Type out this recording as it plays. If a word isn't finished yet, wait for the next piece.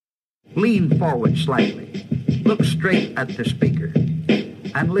Lean forward slightly. Look straight at the speaker.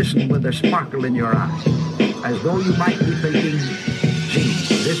 And listen with a sparkle in your eye, as though you might be thinking, gee,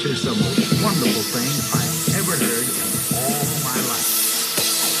 this is the most wonderful thing I've ever heard in all my life.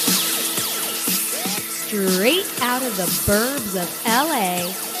 Straight out of the burbs of L.A.,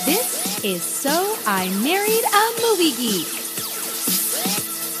 this is So I Married a Movie Geek.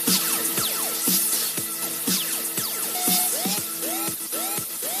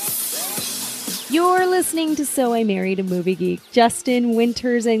 You're listening to So I Married a Movie Geek. Justin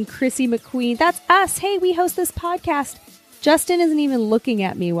Winters and Chrissy McQueen. That's us. Hey, we host this podcast. Justin isn't even looking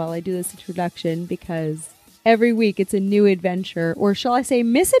at me while I do this introduction because every week it's a new adventure, or shall I say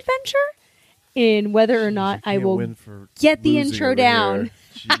misadventure, in whether or not I will get the intro down.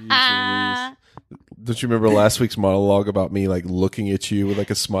 Don't you remember last week's monologue about me like looking at you with like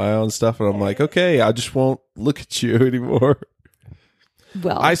a smile and stuff? And I'm like, okay, I just won't look at you anymore.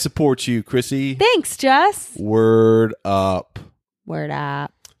 Well, I support you, Chrissy. Thanks, Jess. Word up. Word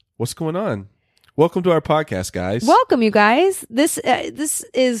up. What's going on? Welcome to our podcast, guys. Welcome, you guys. This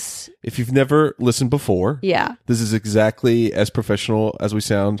is... If you've never listened before, yeah, this is exactly as professional as we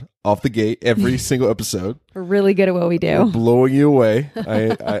sound off the gate every single episode. We're really good at what we do. We're blowing you away.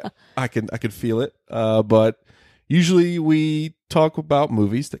 I can feel it. But usually we talk about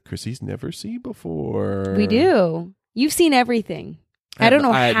movies that Chrissy's never seen before. We do. You've seen everything. I don't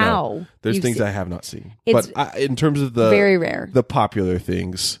know how. There's things I have not seen. It's but in terms of the very rare, the popular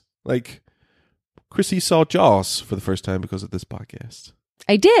things, like Chrissy saw Jaws for the first time because of this podcast.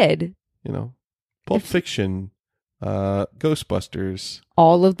 I did. You know, Pulp Fiction, Ghostbusters.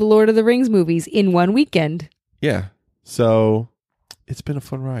 All of the Lord of the Rings movies in one weekend. Yeah. So it's been a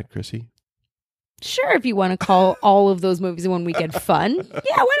fun ride, Chrissy. Sure, if you want to call all of those movies in one weekend fun.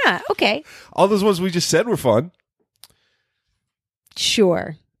 Yeah, why not? Okay. All those ones we just said were fun.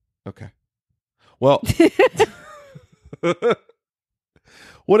 Sure. Okay. Well,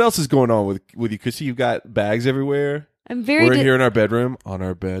 what else is going on with you, Chrissy? You've got bags everywhere. We're here in our bedroom, on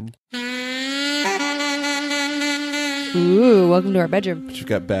our bed. Ooh, welcome to our bedroom. But you've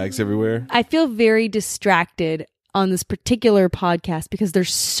got bags everywhere. I feel very distracted on this particular podcast because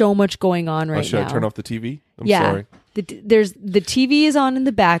there's so much going on right now. Should I turn off the TV? I'm yeah. sorry. The TV is on in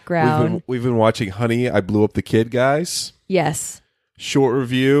the background. We've been watching Honey, I Blew Up the Kid, guys. Yes. Short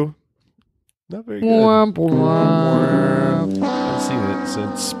review. Not very good. I haven't seen it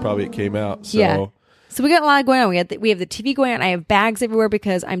since probably it came out. So. Yeah. So we got a lot going on. We have the TV going on. I have bags everywhere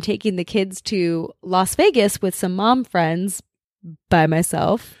because I'm taking the kids to Las Vegas with some mom friends by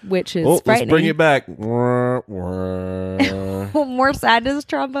myself, which is frightening. Let's bring it back. More sadness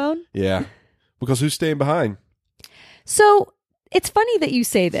trombone? Yeah. Because who's staying behind? So it's funny that you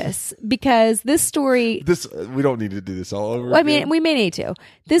say this because this story... we don't need to do this all over again. I mean, we may need to.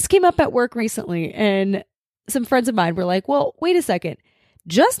 This came up at work recently and some friends of mine were like, well, wait a second.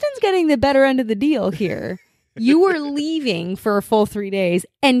 Justin's getting the better end of the deal here. You were leaving for a full 3 days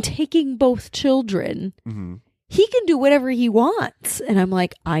and taking both children. Mm-hmm. He can do whatever he wants. And I'm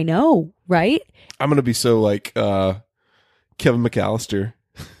like, I know, right? I'm going to be so like Kevin McAllister.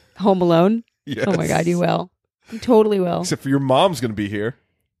 Home Alone? Yes. Oh my God, you will. You totally will. Except for your mom's going to be here.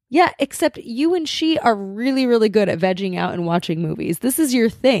 Yeah, except you and she are really, really good at vegging out and watching movies. This is your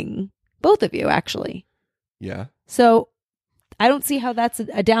thing. Both of you, actually. Yeah. So I don't see how that's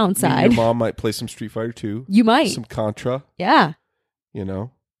a downside. Your mom might play some Street Fighter 2. You might. Some Contra. Yeah. You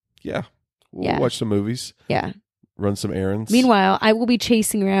know? Yeah. We'll watch some movies. Yeah. Run some errands. Meanwhile, I will be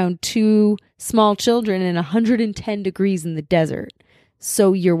chasing around 2 small children in 110 degrees in the desert.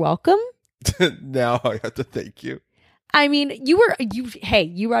 So you're welcome. Now I have to thank you. I mean, you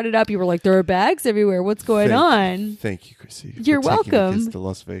brought it up. You were like, there are bags everywhere. What's going on? Thank you, Chrissy. You're welcome. The kids to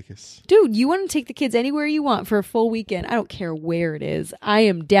Las Vegas. Dude, you want to take the kids anywhere you want for a full weekend. I don't care where it is. I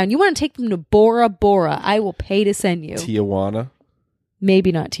am down. You want to take them to Bora Bora. I will pay to send you. Tijuana.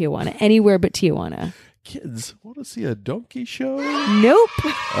 Maybe not Tijuana. Anywhere but Tijuana. Kids want to see a donkey show? Nope.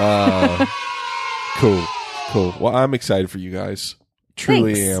 Cool. Well, I'm excited for you guys.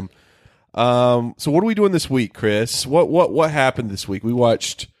 Truly am. So what are we doing this week, Chris? What happened this week? We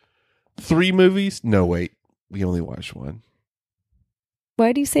watched 3 movies. No, wait, we only watched 1.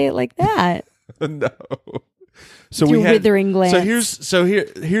 Why do you say it like that? No. So Your we had withering glance.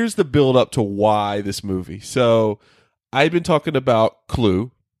 Here's the build up to why this movie. So I'd been talking about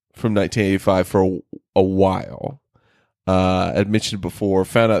Clue from 1985 for a while. I'd mentioned before.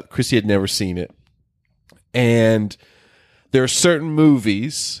 Found out Chrissy had never seen it, and there are certain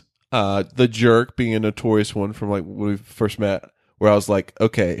movies. The Jerk being a notorious one from like when we first met, where I was like,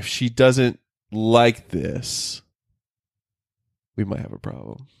 okay, if she doesn't like this, we might have a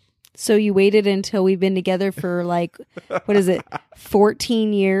problem. So you waited until we've been together for like, what is it,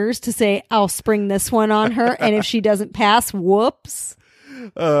 14 years to say, I'll spring this one on her. And if she doesn't pass, whoops.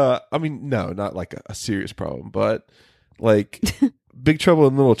 I mean, no, not like a serious problem, but like Big Trouble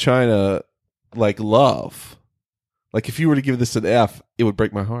in Little China, like love. Like if you were to give this an F, it would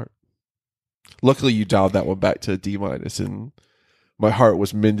break my heart. Luckily, you dialed that one back to a D-, and my heart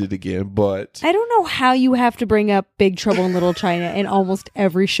was mended again. But I don't know how you have to bring up Big Trouble in Little China in almost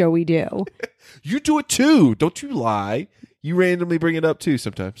every show we do. You do it too. Don't you lie. You randomly bring it up too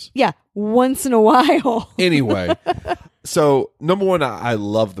sometimes. Yeah, once in a while. Anyway, so number one, I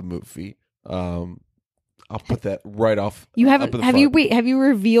love the movie. I'll put that right off. You haven't? Have you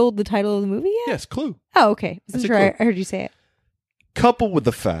revealed the title of the movie yet? Yes, Clue. Oh, okay. I'm sure I heard you say it. Coupled with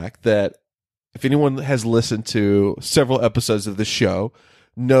the fact that if anyone has listened to several episodes of the show,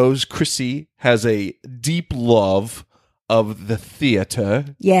 knows Chrissy has a deep love of the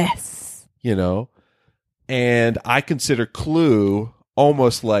theater. Yes. You know, and I consider Clue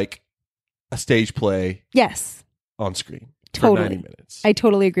almost like a stage play. Yes. On screen. Totally. For 90 minutes. I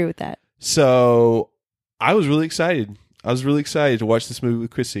totally agree with that. So I was really excited. to watch this movie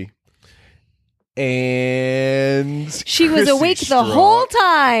with Chrissy. And she was awake the whole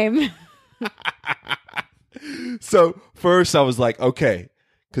time. So first I was like, okay,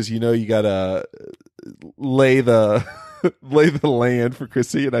 because you gotta lay the land for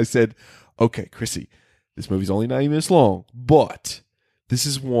Chrissy, and I said, okay, Chrissy, this movie's only 90 minutes long, but this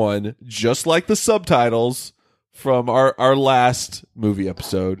is one just like the subtitles from our last movie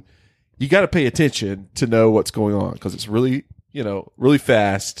episode. You got to pay attention to know what's going on because it's really really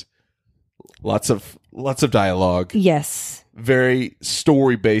fast, lots of dialogue. Yes. Very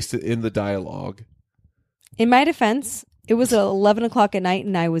story based in the dialogue. In my defense, it was 11 o'clock at night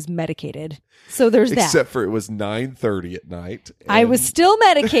and I was medicated. So there's that. Except for it was 9:30 at night. I was still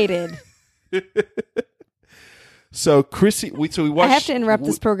medicated. So Chrissy, we watched. I have to interrupt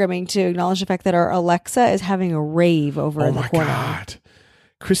this programming to acknowledge the fact that our Alexa is having a rave over in the corner. Oh my God.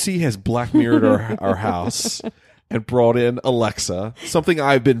 Chrissy has black mirrored our house and brought in Alexa, something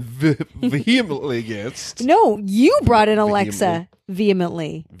I've been vehemently against. No, you brought in Alexa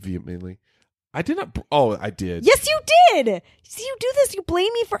vehemently. I did not. I did. Yes, you did. See, you do this. You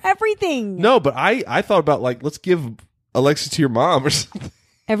blame me for everything. No, but I thought about let's give Alexa to your mom or something.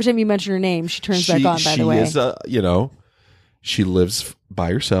 Every time you mention her name, she turns back on, by the way. She is, she lives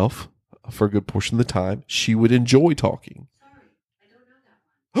by herself for a good portion of the time. She would enjoy talking. Sorry, I don't know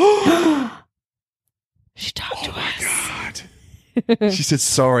that one. She talked to us. Oh, my God. She said,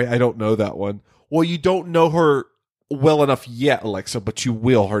 sorry, I don't know that one. Well, you don't know her well enough yet, Alexa, but you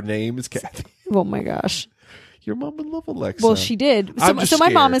will. Her name is Kathy. Oh, my gosh. Your mom would love Alexa. Well, she did. So my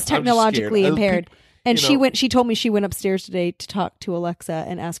mom is technologically impaired. And she told me she went upstairs today to talk to Alexa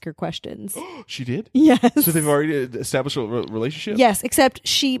and ask her questions. She did? Yes. So they've already established a relationship? Yes, except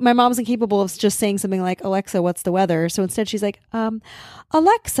my mom's incapable of just saying something like, Alexa, what's the weather? So instead she's like,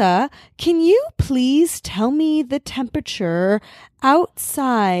 Alexa, can you please tell me the temperature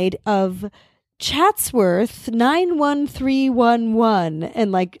outside of Chatsworth 91311?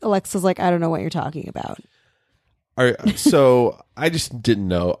 And Alexa's like, I don't know what you're talking about. All right, so I just didn't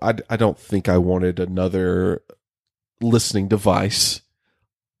know. I don't think I wanted another listening device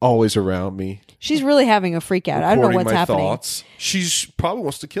always around me. She's really having a freak out. I don't know what's happening. Thoughts. She probably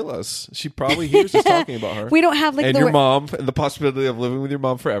wants to kill us. She probably hears us talking about her. We don't have and your mom and the possibility of living with your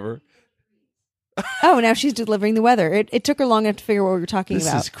mom forever. Oh, now she's delivering the weather. It took her long enough to figure out what we were talking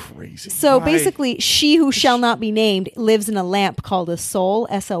about. This is crazy. So basically, she who shall not be named lives in a lamp called a Sol,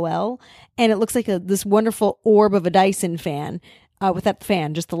 S-O-L, and it looks like this wonderful orb of a Dyson fan with that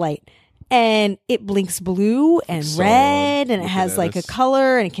fan, just the light. And it blinks blue and red, and it has a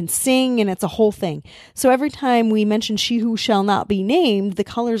color, and it can sing, and it's a whole thing. So every time we mention she who shall not be named, the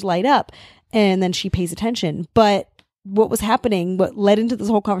colors light up, and then she pays attention. But what was happening, what led into this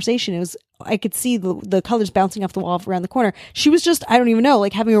whole conversation, is I could see the colors bouncing off the wall around the corner. She was just, I don't even know,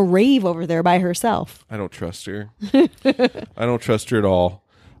 having a rave over there by herself. I don't trust her. I don't trust her at all.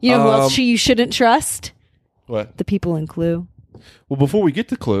 You know who else you shouldn't trust? What? The people in Clue. Well, before we get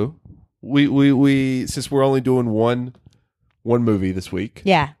to Clue, we since we're only doing one movie this week,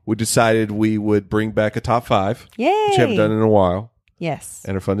 we decided we would bring back a top 5. Yay! Which we haven't done in a while. Yes.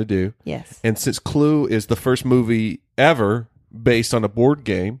 And are fun to do. Yes. And since Clue is the first movie ever based on a board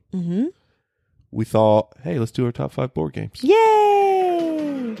game, we thought, hey, let's do our top 5 board games.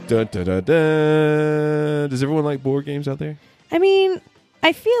 Yay! Dun, dun, dun, dun. Does everyone like board games out there? I mean,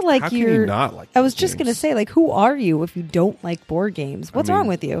 I feel like How can you not like I was just going to say, who are you if you don't like board games? What's wrong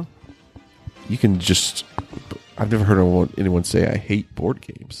with you? You can just... I've never heard anyone say I hate board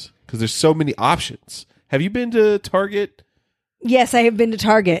games because there's so many options. Have you been to Target? Yes, I have been to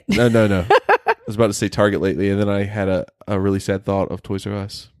Target. No. I was about to say Target lately, and then I had a really sad thought of Toys R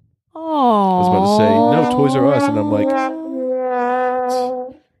Us. Oh, I was about to say, no, Toys R Us, and I'm like...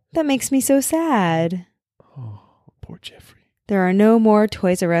 That makes me so sad. Oh, poor Jeffrey. There are no more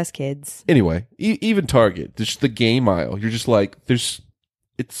Toys R Us kids. Anyway, even Target, just the game aisle, you're just like, it's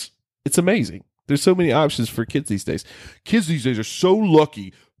amazing. There's so many options for kids these days. Kids these days are so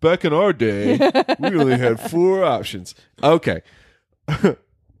lucky. Back in our day, we only had 4 options. Okay.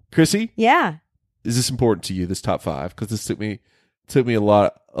 Chrissy? Yeah. Is this important to you, this top 5? Because this took me a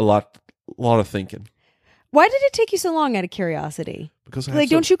lot of thinking. Why did it take you so long out of curiosity? Because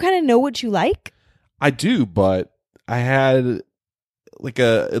don't you kind of know what you like? I do, but I had like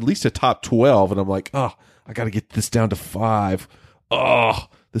at least a top 12, and I'm like, oh, I got to get this down to 5. Oh,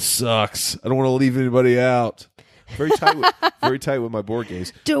 this sucks. I don't want to leave anybody out. Very tight with my board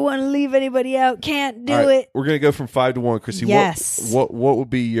games. Don't want to leave anybody out. Can't do All right, it. We're gonna go from 5 to 1, Chrissy. Yes. What would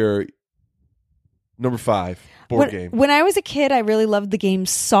be your number 5 board game? When I was a kid, I really loved the game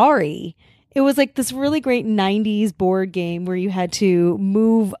Sorry. It was like this really great 90s board game where you had to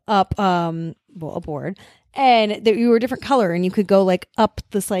move up a board, and you were a different color, and you could go like up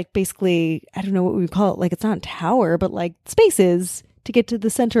this, like, basically, I don't know what we would call it, like, it's not a tower, but like spaces to get to the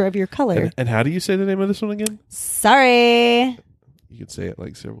center of your color. And how do you say the name of this one again? Sorry. You could say it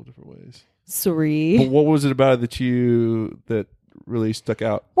like several different ways. Sorry. But what was it about it that really stuck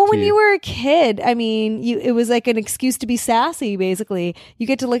out? Well, when you were a kid, I mean, it was like an excuse to be sassy, basically. You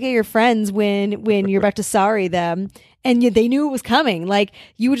get to look at your friends when you're about to sorry them, and they knew it was coming. Like,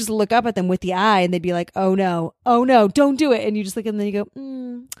 you would just look up at them with the eye, and they'd be like, oh no, don't do it. And you just look at them, and you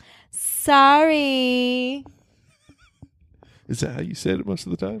go, sorry. Is that how you said it most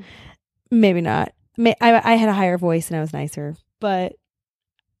of the time? Maybe not. I had a higher voice and I was nicer, but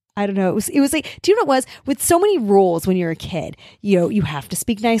I don't know. It was like, do you know what it was? With so many rules when you're a kid, you have to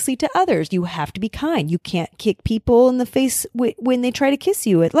speak nicely to others. You have to be kind. You can't kick people in the face when they try to kiss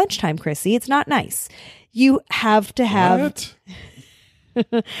you at lunchtime, Chrissy. It's not nice. You have to have... What?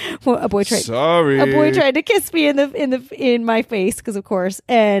 Well, a boy tried to kiss me in my face, because of course,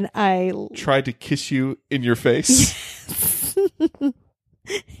 and I tried to kiss you in your face.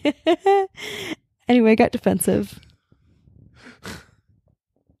 Anyway, I got defensive.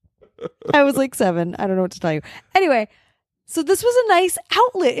 I was like 7. I don't know what to tell you. Anyway, so this was a nice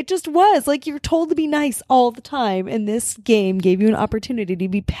outlet. It just was. Like, you're told to be nice all the time, and this game gave you an opportunity to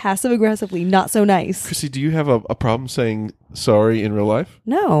be passive-aggressively not so nice. Chrissy, do you have a problem saying sorry in real life?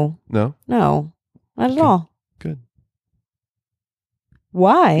 No. No? No. Not at all. Good.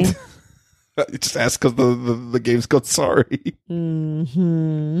 Why? Just ask because the game's called Sorry.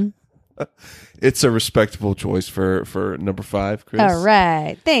 Mm-hmm. It's a respectable choice for number 5, Chris. All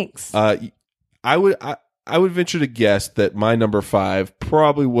right. Thanks. I would venture to guess that my number 5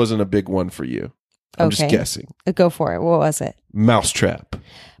 probably wasn't a big one for you. I'm just guessing. Go for it. What was it? Mousetrap.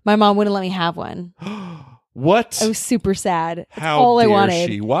 My mom wouldn't let me have one. What? I was super sad. That's How all dare I wanted.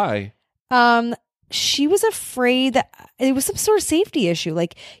 she? Why? She was afraid that it was some sort of safety issue.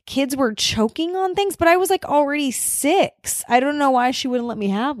 Like, kids were choking on things, but I was like already 6. I don't know why she wouldn't let me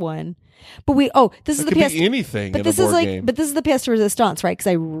have one. But this is the pièce anything. But this is like, but this is the pièce de résistance, right? Because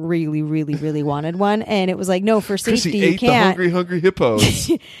I really, really, really wanted one, and it was like, no, for safety you can't. The hungry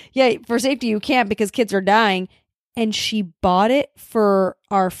hippos. Yeah, for safety you can't because kids are dying. And she bought it for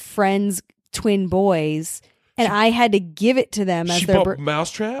our friends' twin boys, and I had to give it to them as she their bought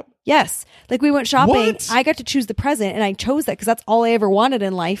Mousetrap. Yes, like we went shopping. What? I got to choose the present, and I chose that because that's all I ever wanted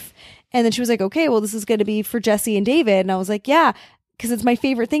in life. And then she was like, "Okay, well, this is going to be for Jesse and David," and I was like, "Yeah." Because it's my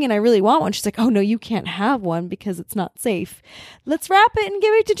favorite thing and I really want one. She's like, oh no, you can't have one because it's not safe. Let's wrap it and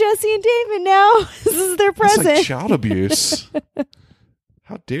give it to Jesse and David now. This is their present. That's like child abuse.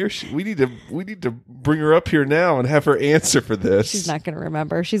 How dare she? We need to bring her up here now and have her answer for this. She's not going to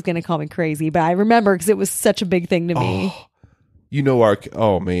remember. She's going to call me crazy, but I remember because it was such a big thing to me.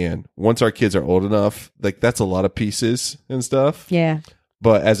 Man, once our kids are old enough, like that's a lot of pieces and stuff. Yeah.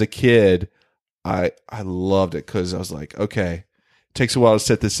 But as a kid, I loved it because I was like, okay. Takes a while to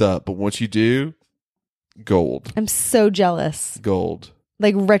set this up, but once you do, gold. I'm so jealous. Gold.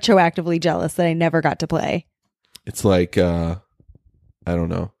 Like retroactively jealous that I never got to play. It's like, I don't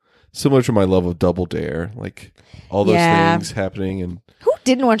know, similar to my love of Double Dare, like all those things happening. And who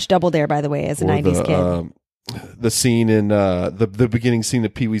didn't watch Double Dare, by the way, as a 90s kid? The scene in the beginning scene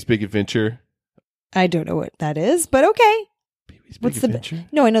of Pee-wee's Big Adventure. I don't know what that is, but okay. Pee-wee's Big Adventure?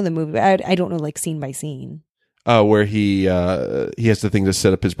 No, I know the movie, but I don't know like scene by scene. Where he has the thing to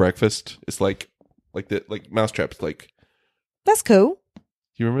set up his breakfast. It's like like Mousetrap's like. That's cool.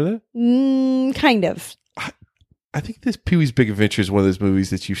 You remember that? Kind of. I think this Pee-wee's Big Adventure is one of those movies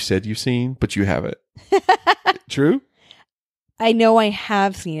that you've said you've seen, but you haven't. True? I know I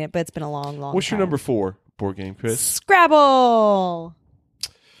have seen it, but it's been a long time. What's your number 4 board game, Chris? Scrabble.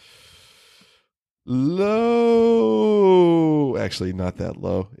 Low. Actually, not that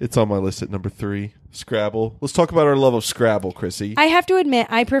low. It's on my list at number 3. Scrabble. Let's talk about our love of Scrabble, Chrissy. I have to admit,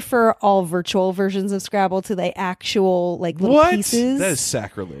 I prefer all virtual versions of Scrabble to the actual little pieces. That is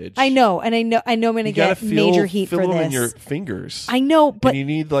sacrilege. I know, and I know I'm going to get major heat for them this. in your fingers. I know, but and you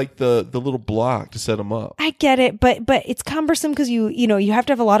need the little block to set them up. I get it, but it's cumbersome because you have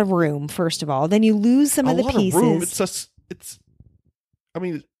to have a lot of room first of all. Then you lose some of the pieces. Of room. It's. I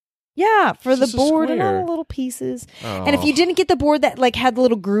mean. Yeah, for the just a board and all square. the little pieces. Oh. And if you didn't get the board that had the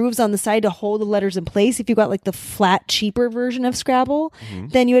little grooves on the side to hold the letters in place, if you got the flat, cheaper version of Scrabble,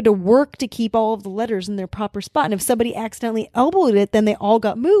 then you had to work to keep all of the letters in their proper spot. And if somebody accidentally elbowed it, then they all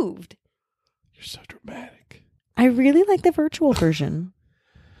got moved. You're so dramatic. I really like the virtual version.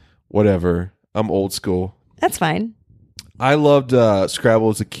 Whatever. I'm old school. That's fine. I loved Scrabble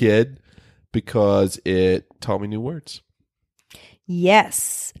as a kid because it taught me new words.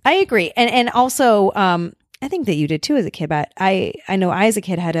 Yes, I agree. And also, I think that you did too as a kid, but I know I as a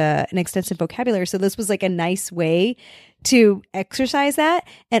kid had an extensive vocabulary. So this was a nice way to exercise that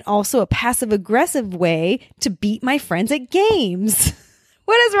and also a passive aggressive way to beat my friends at games.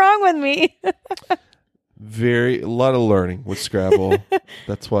 What is wrong with me? A lot of learning with Scrabble.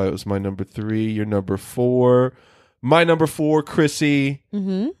 That's why it was my number 3. Your number 4. My number 4, Chrissy.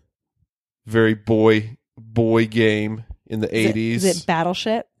 Mm-hmm. Very boy game. In the 80s. Is it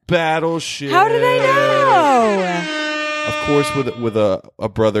Battleship? Battleship. How did I know? Of course, with a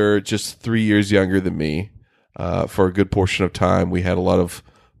brother just 3 years younger than me, for a good portion of time, we had a lot of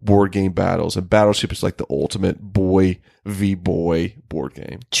board game battles. And Battleship is the ultimate boy v. boy board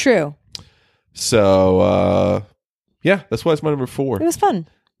game. True. So, yeah, that's why it's my number 4. It was fun.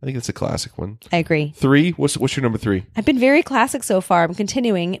 I think it's a classic one. I agree. 3? What's your number 3? I've been very classic so far. I'm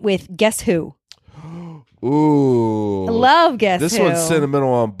continuing with Guess Who. Ooh. I love Guess Who. This one's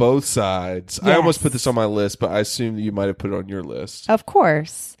sentimental on both sides. I Yes. almost put this on my list, but I assume you might have put it on your list. Of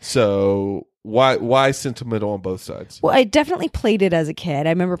course. So why sentimental on both sides? Well, I definitely played it as a kid.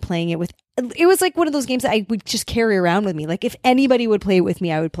 I remember playing it with... It was one of those games that I would just carry around with me. If anybody would play it with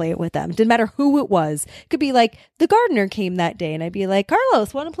me, I would play it with them. It didn't matter who it was. It could be the gardener came that day and I'd be like,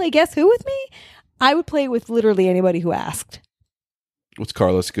 Carlos, want to play Guess Who with me? I would play it with literally anybody who asked. Was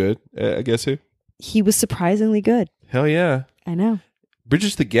Carlos good? I Guess Who? He was surprisingly good. Hell yeah. I know.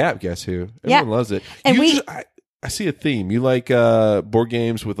 Bridges the Gap, Guess Who? Everyone Yeah. loves it. And I see a theme. You like board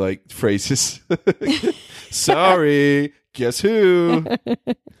games with phrases. Sorry, guess who?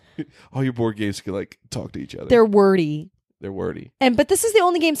 All your board games can talk to each other. They're wordy. They're wordy. But this is the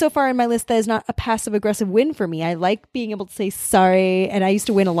only game so far in my list that is not a passive aggressive win for me. I like being able to say sorry, and I used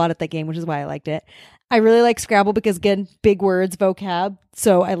to win a lot at that game, which is why I liked it. I really like Scrabble because, again, big words, vocab,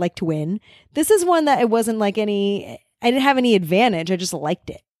 so I like to win. This is one that it wasn't I didn't have any advantage. I just liked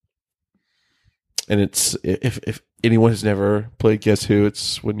it. And it's if anyone has never played Guess Who,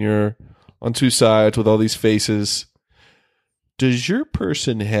 it's when you're on two sides with all these faces. Does your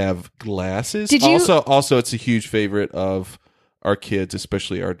person have glasses? Did you- Also, it's a huge favorite of our kids,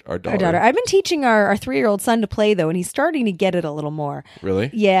 especially our daughter. Our daughter. I've been teaching our 3-year-old son to play, though, and he's starting to get it a little more. Really?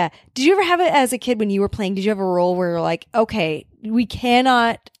 Yeah. Did you ever have it as a kid when you were playing? Did you have a role where you're like, okay, we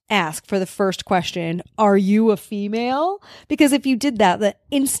cannot ask for the first question, are you a female? Because if you did that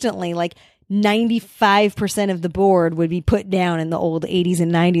instantly, 95% of the board would be put down in the old 80s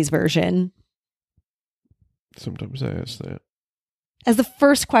and 90s version. Sometimes I ask that. As the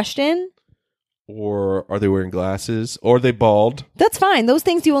first question? Or are they wearing glasses? Or are they bald? That's fine. Those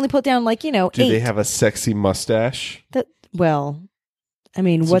things you only put down Do 8. they have a sexy mustache? Well, I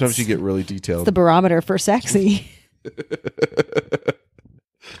mean, Sometimes what's you get really detailed. the barometer for sexy?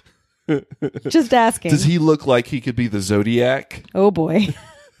 Just asking. Does he look like he could be the Zodiac? Oh, boy.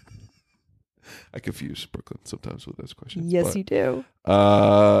 I confuse Brooklyn sometimes with those questions. Yes, you do.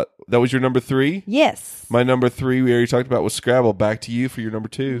 That was your number 3? Yes. My number 3 we already talked about was Scrabble. Back to you for your number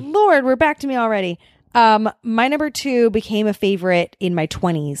 2. Lord, we're back to me already. My number 2 became a favorite in my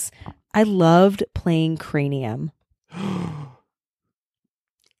 20s. I loved playing Cranium.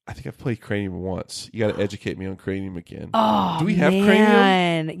 I think I've played Cranium once. You got to educate me on Cranium again. Oh, do we have man.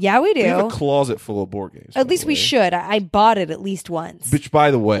 Cranium? Yeah, we do. We have a closet full of board games. At least we should. I bought it at least once. Which,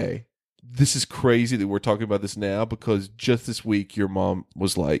 by the way, this is crazy that we're talking about this now because just this week your mom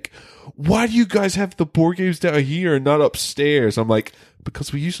was like, why do you guys have the board games down here and not upstairs? I'm like,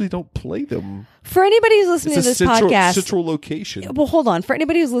 because we usually don't play them. For anybody who's listening It's to this podcast, central location. well, hold on. For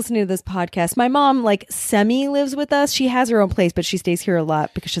anybody who's listening to this podcast, my mom like semi lives with us. She has her own place, but she stays here a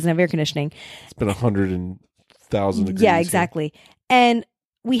lot because she doesn't have air conditioning. It's been 100,000 degrees. Yeah, exactly. And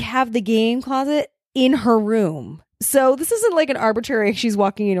we have the game closet in her room. So this isn't like an arbitrary, she's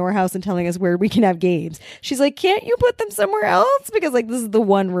walking into our house and telling us where we can have games. She's like, can't you put them somewhere else? Because like this is the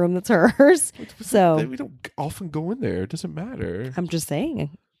one room that's hers. So We don't often go in there. It doesn't matter. I'm just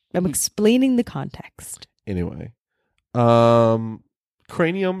saying. I'm explaining the context. Anyway.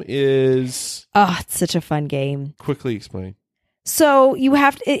 Cranium is... Oh, it's such a fun game. Quickly explain. So you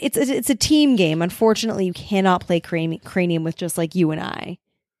have to, it's a team game. Unfortunately, you cannot play Cranium with just like you and I.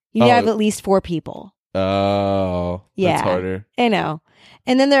 You have at least 4 people. Oh, yeah, that's harder. I know.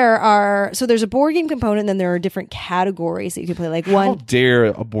 And then there's a board game component, and then there are different categories that you can play. Like How dare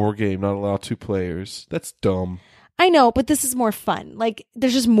a board game not allow 2 players? That's dumb. I know, but this is more fun. Like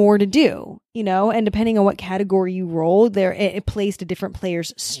there's just more to do, you know. And depending on what category you roll, it plays to different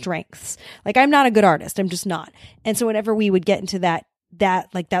players' strengths. Like I'm not a good artist, I'm just not. And so whenever we would get into that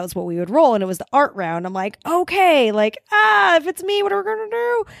was what we would roll, and it was the art round. I'm like, okay, like if it's me, what are we gonna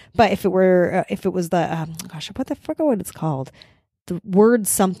do? But if it was the what the fuck? What it's called? The word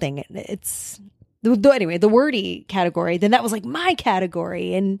something. It's anyway the wordy category. Then that was like my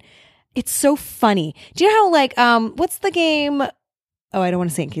category, and it's so funny. Do you know how like what's the game? Oh, I don't want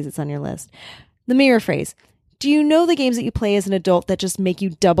to say it in case it's on your list. The mirror phrase. Do you know the games that you play as an adult that just make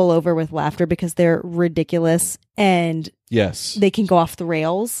you double over with laughter because they're ridiculous and yes, they can go off the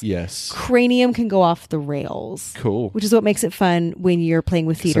rails? Yes. Cranium can go off the rails. Cool. Which is what makes it fun when you're playing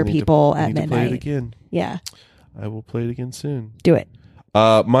with theater people at midnight. Play it again. Yeah. I will play it again soon. Do it.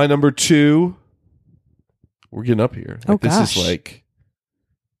 My number 2. We're getting up here. Like, this is like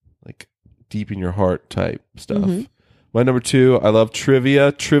deep in your heart type stuff. Mm-hmm. My number 2. I love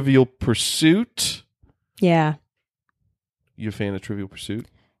trivia. Trivial Pursuit. Yeah. You a fan of Trivial Pursuit?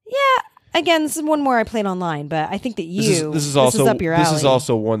 Yeah. Again, this is one more I played online, but I think that this is also up your alley. This is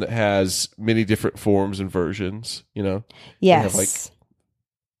also one that has many different forms and versions. You know. Yes. They have like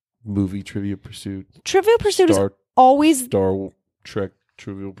movie Trivial Pursuit. Trivial Pursuit is always Star Trek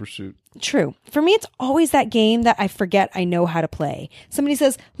Trivial Pursuit. True. For me, it's always that game that I forget I know how to play. Somebody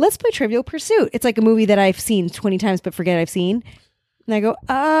says, "Let's play Trivial Pursuit." It's like a movie that I've seen 20 times but forget I've seen, and I go,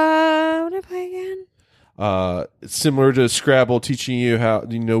 "Want to play again?" It's similar to Scrabble teaching you how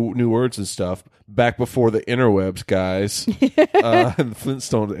new words and stuff. Back before the interwebs, guys, in the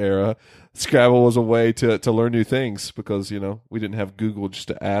Flintstone era, Scrabble was a way to learn new things because we didn't have Google just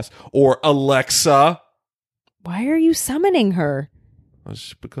to ask or Alexa. Why are you summoning her?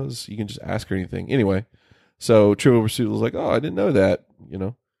 Just because you can just ask her anything. Anyway, so Trivial Pursuit was like, oh, I didn't know that.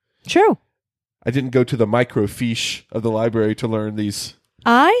 True. I didn't go to the microfiche of the library to learn these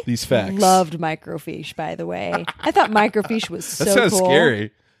facts. Loved microfiche, by the way. I thought microfiche was so cool. That sounds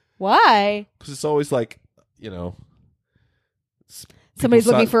scary. Why? Because it's always like, somebody's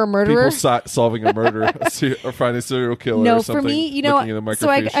looking for a murderer. People solving a murder or finding a serial killer. No, or something, for me, so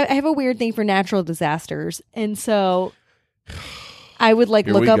I have a weird thing for natural disasters, and so I would like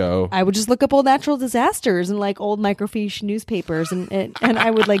look up. Go. I would just look up old natural disasters and like old microfiche newspapers, and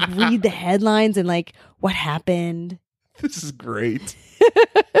I would like read the headlines and like what happened. This is great.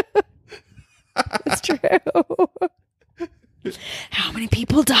 It's true. How many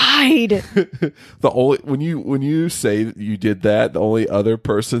people died? When you say that you did that, the only other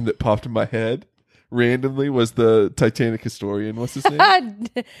person that popped in my head randomly was the Titanic historian. What's his name?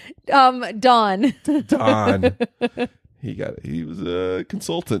 Don. Don. He was a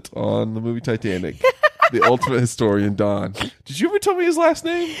consultant on the movie Titanic. The ultimate historian, Don. Did you ever tell me his last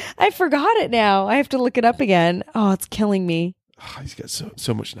name? I forgot it now. I have to look it up again. Oh, it's killing me. Oh, he's got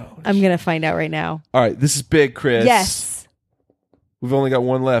so much knowledge. I'm going to find out right now. All right, this is big, Chris. Yes. We've only got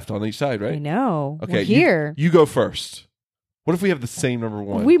one left on each side, right? I know. Okay, we're here. You go first. What if we have the same number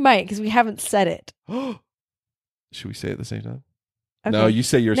 1? We might, because we haven't said it. Should we say it at the same time? Okay. No, you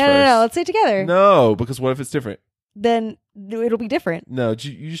say yours first. No. Let's say it together. No, because what if it's different? Then it'll be different. No,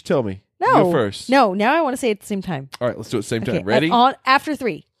 you just tell me. No. You go first. No, now I want to say it at the same time. All right, let's do it at the same Okay, time. Ready? After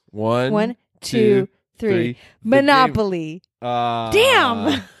 3. 1, 2, 3. Monopoly.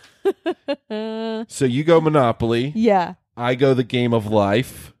 Damn. So you go Monopoly. Yeah. I go the Game of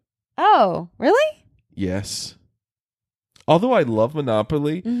Life. Oh, really? Yes. Although I love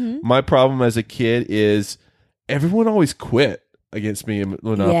Monopoly, mm-hmm. my problem as a kid is everyone always quit against me in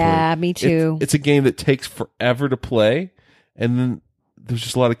Monopoly. Yeah, me too. It's a game that takes forever to play, and then there's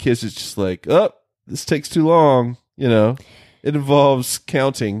just a lot of kids that's just like, oh, this takes too long. You know, it involves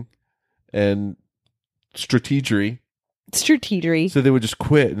counting and strategery. Strategery. So they would just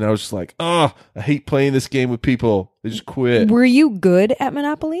quit, and I was just like, oh, I hate playing this game with people. They just quit. Were you good at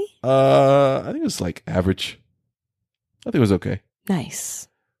Monopoly? I think it was like average. I think it was okay. Nice.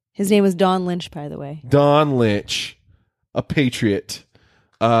 His name was Don Lynch, by the way. Don Lynch, a patriot.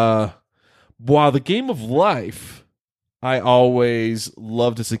 While the game of life, I always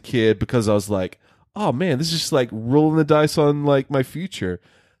loved as a kid because I was like, oh man, this is just like rolling the dice on like my future.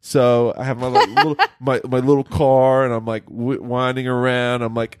 So I have my like, little my little car, and I'm like winding around.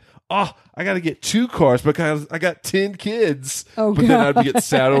 I'm like, oh, I got to get 2 cars because I got 10 kids. Oh, but then I'd get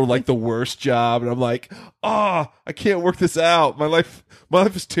saddled with like the worst job, and I'm like, oh, I can't work this out. My life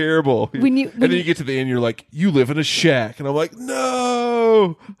is terrible. And then you get to the end, you're like, you live in a shack, and I'm like,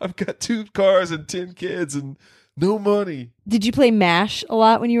 no, I've got 2 cars and 10 kids and no money. Did you play MASH a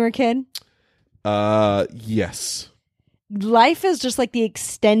lot when you were a kid? Yes. Life is just like the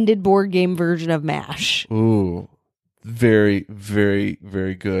extended board game version of MASH. Ooh, very, very,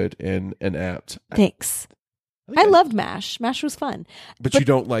 very good and apt. Thanks. I loved MASH. MASH was fun. But you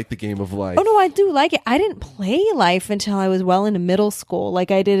don't like the game of life. Oh, no, I do like it. I didn't play Life until I was well into middle school.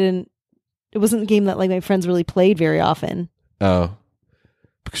 Like, it wasn't a game that like my friends really played very often. Oh.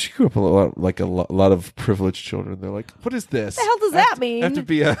 Because you grew up a lot of privileged children. They're like, what is this? What the hell does that mean? I have to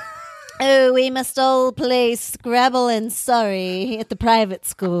be a... Oh, we must all play Scrabble and Sorry at the private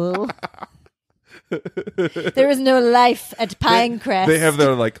school. There is no life at Pinecrest. They have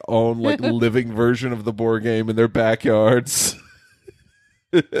their like own like living version of the board game in their backyards.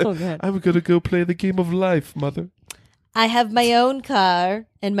 Oh, God. I'm gonna go play the game of life, mother. I have my own car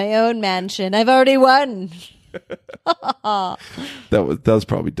and my own mansion. I've already won. That was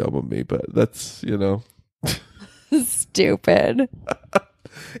probably dumb of me, but that's Stupid.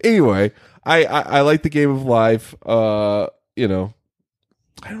 Anyway, I like the game of life. I don't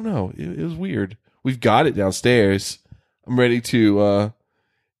know. It was weird. We've got it downstairs. I'm ready to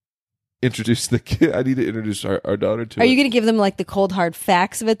introduce the kid. I need to introduce our daughter to it. Are you going to give them like the cold hard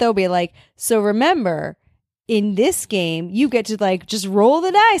facts of it though? Be like, so remember, in this game, you get to like just roll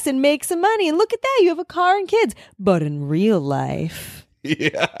the dice and make some money. And look at that, you have a car and kids. But in real life,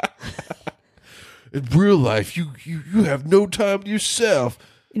 yeah. In real life, you have no time to yourself.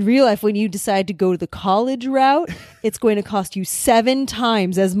 In real life, when you decide to go the college route, it's going to cost you 7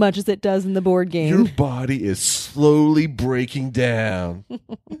 times as much as it does in the board game. Your body is slowly breaking down.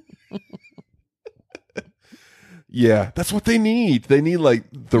 Yeah, that's what they need. They need like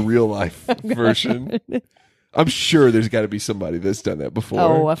the real life version. I'm sure there's got to be somebody that's done that before.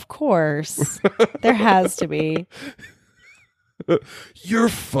 Oh, of course. There has to be. You're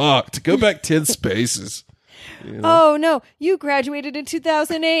fucked. Go back 10 spaces. Oh, no. You graduated in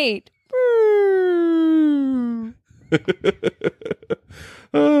 2008.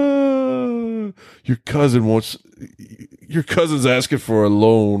 Your cousin's asking for a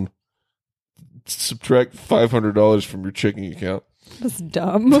loan. Subtract $500 from your checking account. That's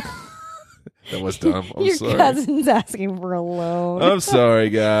dumb. That was dumb. I'm Your sorry. cousin's asking for a loan. I'm sorry,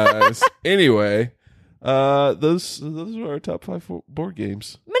 guys. Anyway, those are our top 5 board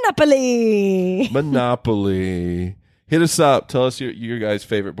games. Monopoly. Monopoly. Hit us up. Tell us your guys'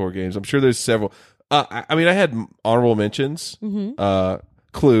 favorite board games. I'm sure there's several. I had honorable mentions. Mm-hmm.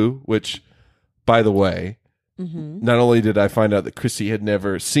 Clue, which, by the way, Mm-hmm. not only did I find out that Chrissy had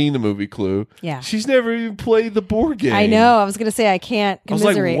never seen the movie Clue, Yeah. she's never even played the board game. I know. I was going to say I can't I was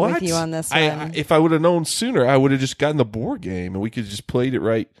like, commiserate what? with you on this one. If I would have known sooner, I would have just gotten the board game and we could just played it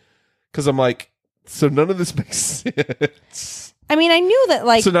right. Because I'm like, so none of this makes sense. I mean, I knew that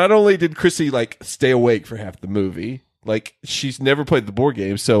like So not only did Chrissy like stay awake for half the movie, like she's never played the board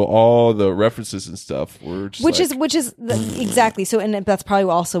game, so all the references and stuff were just exactly. So, and that's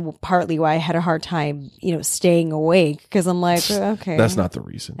probably also partly why I had a hard time, staying awake because I'm like, okay, that's not the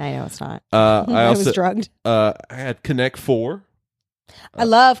reason. I know it's not. I also was drugged. I had Connect 4, I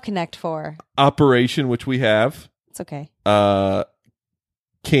love Connect 4. Operation, which we have, It's okay.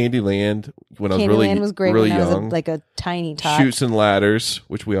 Candyland when I was Candyland was great really when I was young. like a tiny tot. Chutes and Ladders,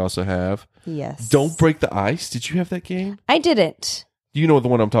 which we also have. Yes. Don't Break the Ice. Did you have that game? I didn't. You know the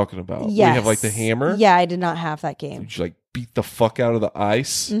one I'm talking about. Yes. We have like the hammer. Yeah, I did not have that game. You like beat the fuck out of the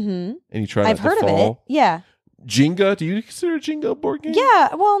ice, Mm-hmm. and you try not I've to heard fall. of it. Yeah. Jenga. Do you consider Jenga a board game?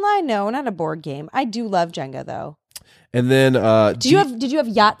 Yeah. Well, I know, not a board game. I do love Jenga though. And then Did you have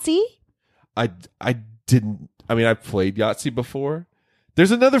Yahtzee? I didn't. I mean, I've played Yahtzee before.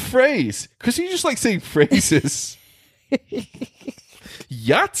 There's another phrase. Chris, you just like saying phrases.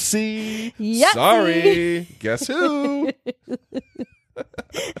 Yahtzee. Yahtzee. Sorry. Guess who?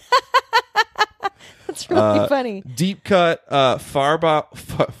 That's really funny. Deep cut Fireball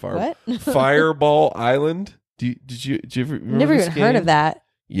Island. Did you ever remember Never this even heard game? of that.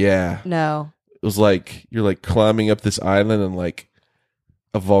 Yeah. No. It was like you're like climbing up this island and like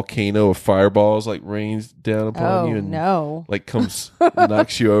a volcano of fireballs like rains down upon you and no. like comes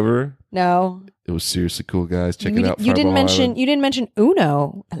knocks you over. No. It was seriously cool, guys. Check it out. You didn't Fireball mention Island.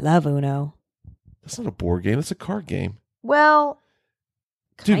 Uno. I love Uno. That's not a board game. That's a card game. Well,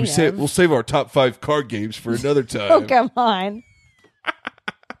 Dude, kind we'll save our top 5 card games for another time. Oh, come on.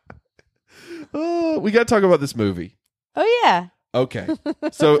 We got to talk about this movie. Oh, yeah. Okay.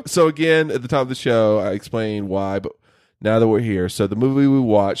 So again, at the top of the show, I explained why, but now that we're here. So the movie we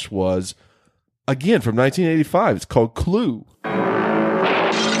watched was, again, from 1985. It's called Clue.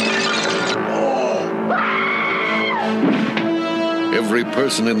 Every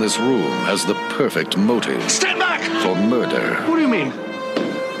person in this room has the perfect motive. Stand back! For murder. What do you mean?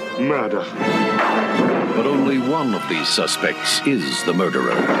 Murder. But only one of these suspects is the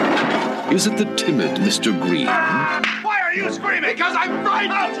murderer. Is it the timid Mr. Green? Why are you screaming? Because I'm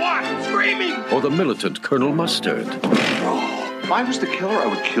frightened of what? Screaming! Or the militant Colonel Mustard? If I was the killer, I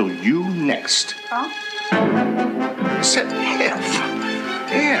would kill you next. Huh? I said if.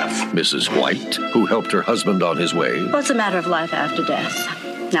 Mrs. White, who helped her husband on his way? Well, it's a matter of life after death.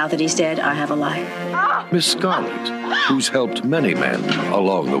 Now that he's dead, I have a life. Miss Scarlet, who's helped many men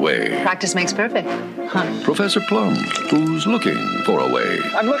along the way? Practice makes perfect. Huh. Professor Plum, who's looking for a way?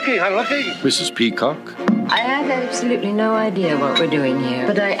 I'm looking. Mrs. Peacock? I have absolutely no idea what we're doing here,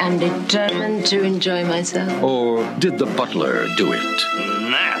 but I am determined to enjoy myself. Or did the butler do it?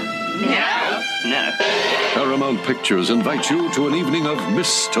 No. Paramount Pictures invites you to an evening of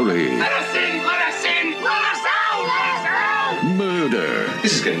mystery, Let us out! murder,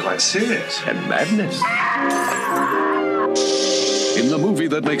 This is getting quite serious. and madness. In the movie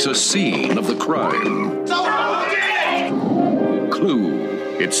that makes a scene of the crime, So who did it?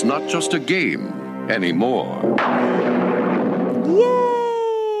 Clue. It's not just a game anymore.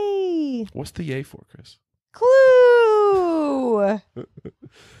 Yay! What's the yay for, Chris? Clue!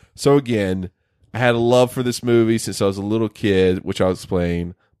 So again, I had a love for this movie since I was a little kid, which I'll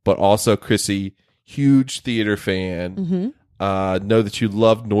explain. But also, Chrissy, huge theater fan. Mm-hmm. Know that you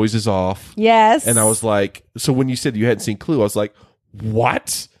loved Noises Off. Yes. And I was like, so when you said you hadn't seen Clue, I was like,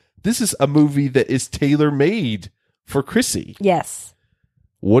 what? This is a movie that is tailor-made for Chrissy. Yes.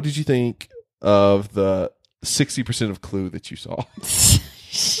 What did you think of the 60% of Clue that you saw?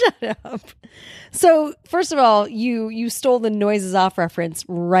 Shut up. So, first of all, you stole the Noises Off reference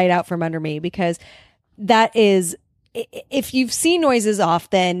right out from under me, because that is, if you've seen Noises Off,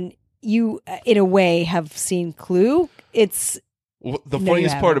 then you, in a way, have seen Clue. It's Well, the No, you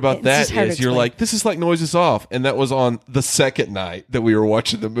funniest part haven't. about It's that just hard to is you're explain. like, this is like Noises Off. And that was on the second night that we were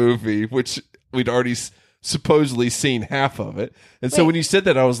watching the movie, which we'd already supposedly seen half of it. And so Wait. when you said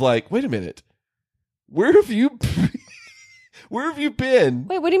that, I was like, wait a minute. Where have you where have you been?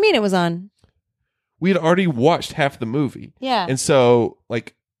 Wait, what do you mean it was on? We had already watched half the movie. Yeah. And so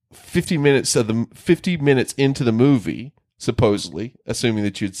like 50 minutes into the movie, supposedly, assuming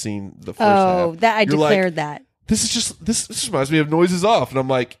that you'd seen the first half. That I you're like, declared that. This reminds me of Noises Off. And I'm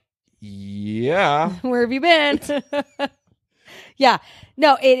like, yeah. Where have you been? Yeah.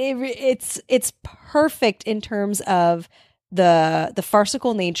 No, it's perfect in terms of the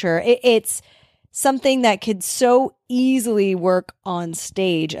farcical nature. It's something that could so easily work on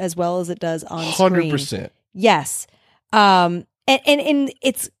stage as well as it does on screen. 100%. Yes. And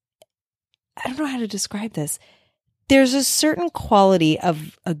it's, I don't know how to describe this. There's a certain quality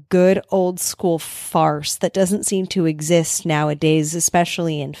of a good old school farce that doesn't seem to exist nowadays,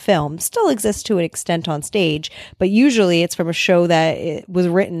 especially in film. Still exists to an extent on stage, but usually it's from a show that it was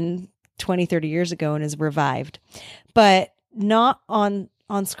written 20, 30 years ago and is revived, but not on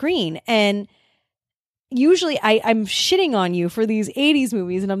screen. And usually I'm shitting on you for these 80s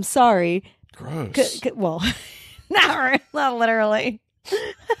movies, and I'm sorry. Gross. Well, not literally.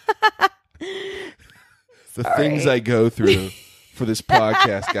 The things I go through for this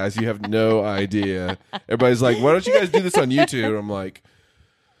podcast, guys, you have no idea. Everybody's like, why don't you guys do this on YouTube? I'm like,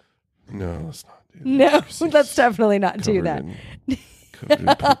 no, let's not do that. No, Chrissy's let's definitely not do that. Covered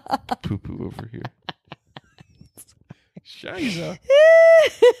in poo-poo over here. Shiza.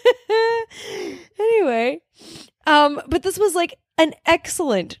 Anyway, but this was like an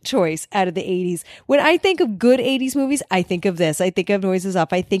excellent choice out of the 80s. When I think of good 80s movies, I think of this. I think of Noises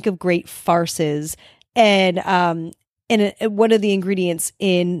Off. I think of great farces. And one of the ingredients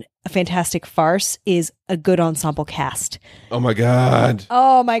in A Fantastic Farce is a good ensemble cast. Oh my God.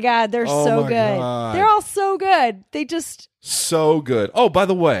 Oh my God, they're Oh so my good. God. They're all so good. They just So good. Oh, by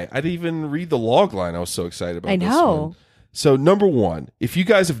the way, I didn't even read the log line. I was so excited about I this know. one. So number one, if you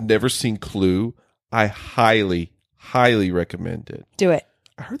guys have never seen Clue, I highly, highly recommend it. do it.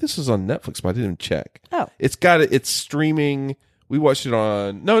 I heard this was on Netflix, but I didn't even check. Oh. It's streaming. We watched it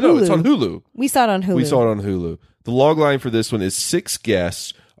on no, it's on Hulu. We saw it on Hulu. We saw it on Hulu. The log line for this one is 6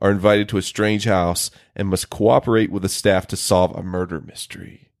 guests are invited to a strange house and must cooperate with the staff to solve a murder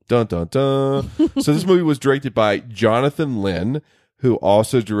mystery. Dun, dun, dun. So this movie was directed by Jonathan Lynn, who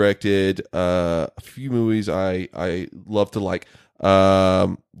also directed a few movies I love to like.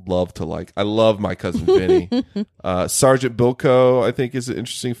 I love My Cousin Vinny. Sergeant Bilko, I think, is an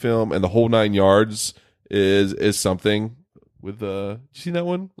interesting film, and The Whole Nine Yards is something with you seen that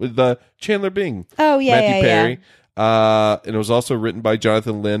one with Chandler Bing? Oh yeah, Matthew Perry. yeah. And it was also written by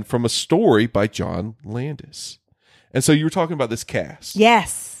Jonathan Lynn from a story by John Landis. And so you were talking about this cast.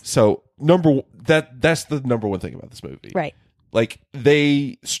 Yes. So that's the number one thing about this movie. Right. Like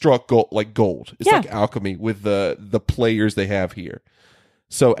they struck gold. It's Yeah. like alchemy with the players they have here.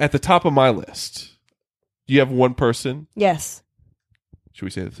 So at the top of my list, do you have one person? Yes. Should we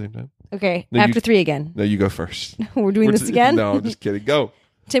say it at the same time? Okay. No, After you- 3 again. No, you go first. We're doing this again? No, I'm just kidding. Go.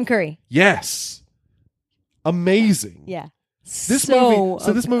 Tim Curry. Yes. Amazing. Yeah. This movie's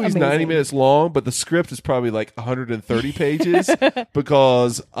 90 amazing. minutes long, but the script is probably like 130 pages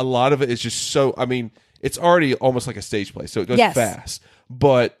because a lot of it is just so, I mean, it's already almost like a stage play, so it goes Yes. fast.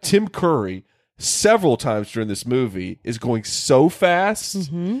 But Tim Curry, several times during this movie, is going so fast.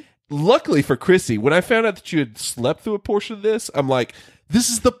 Mm-hmm. Luckily for Chrissy, when I found out that you had slept through a portion of this, I'm like, this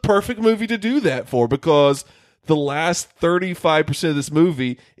is the perfect movie to do that for because the last 35% of this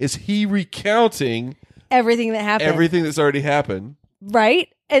movie is he recounting Everything that happened. everything that's already happened Right?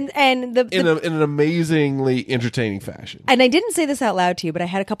 And the in an amazingly entertaining fashion. and I didn't say this out loud to you, but I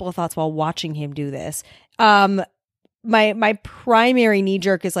had a couple of thoughts while watching him do this. My primary knee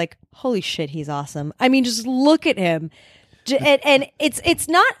jerk is like, holy shit, he's awesome. I mean, just look at him. And it's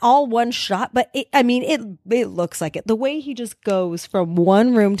not all one shot, but it looks like it. The way he just goes from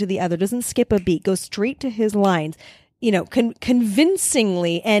one room to the other, doesn't skip a beat, goes straight to his lines,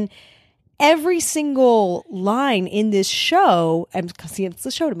 convincingly. And every single line in this show, and see, it's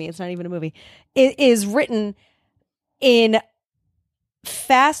a show to me, it's not even a movie, it is written in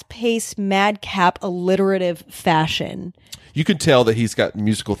fast-paced, madcap, alliterative fashion. You can tell that he's got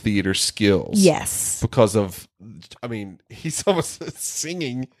musical theater skills. Yes. Because of, I mean, he's almost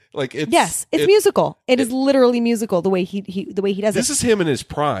singing like it's. Yes, it's musical. It is literally musical the way he does This it. is him in his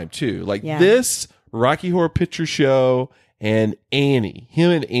prime too. Like Yeah. this Rocky Horror Picture Show and Annie,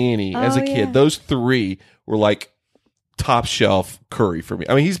 him and Annie as a kid, yeah. those three were like top shelf Curry for me.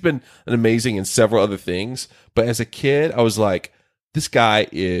 I mean, he's been amazing in several other things, but as a kid, I was like, this guy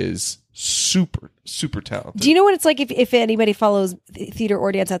is super, super talented. Do you know what it's like if anybody follows theater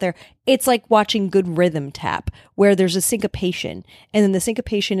or dance out there? It's like watching good rhythm tap where there's a syncopation and then the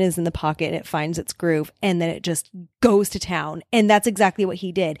syncopation is in the pocket and it finds its groove and then it just goes to town. And that's exactly what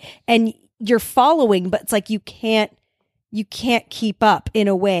he did. And you're following, but it's like you can't keep up in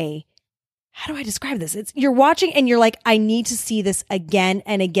a way. How do I describe this? You're watching and you're like, I need to see this again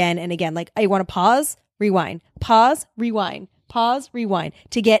and again and again. Like I want to pause, rewind,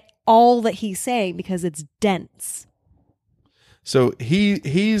 to get all that he's saying because it's dense. So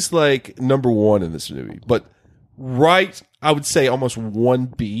he's like number one in this movie, but I would say almost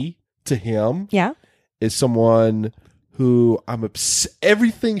 1B to him. Yeah. Is someone who I'm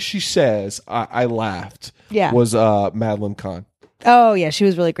everything she says, I laughed. Yeah. Was Madeline Kahn. Oh yeah, she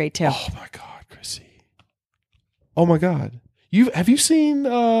was really great too. Oh my God, Chrissy. Oh my God. Have you seen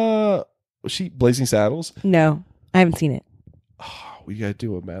Blazing Saddles? No, I haven't seen it. Oh, we gotta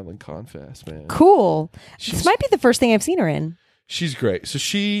do a Madeline Kahn fest, man. Cool. This might be the first thing I've seen her in. She's great. So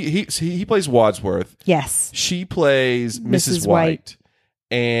he plays Wadsworth. Yes. She plays Mrs. Mrs. White.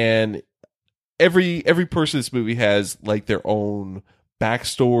 And every person in this movie has like their own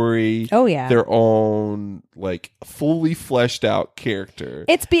backstory. Oh yeah. Their own like fully fleshed out character.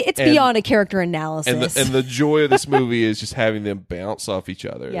 It's beyond a character analysis. And the joy of this movie is just having them bounce off each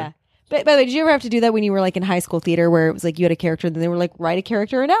other. yeah. But by the way, did you ever have to do that when you were like in high school theater where it was like you had a character and then they were like, write a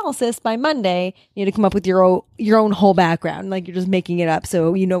character analysis by Monday. You had to come up with your own whole background. Like you're just making it up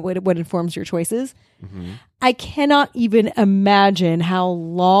so you know what informs your choices. Mm-hmm. I cannot even imagine how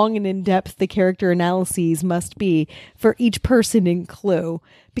long and in-depth the character analyses must be for each person in Clue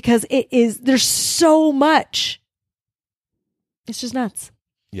because there's so much. It's just nuts.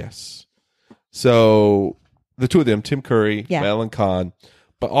 Yes. So the two of them, Tim Curry, Yeah. Madeline Kahn,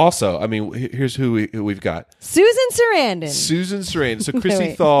 But also, I mean, here's who we've got. Susan Sarandon. Susan Sarandon. So Chrissy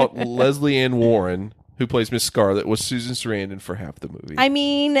Wait. thought Leslie Ann Warren, who plays Miss Scarlet, was Susan Sarandon for half the movie. I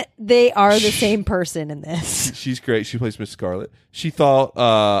mean, they are the same person in this. She's great. She plays Miss Scarlet. She thought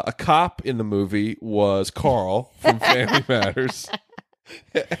a cop in the movie was Carl from Family Matters.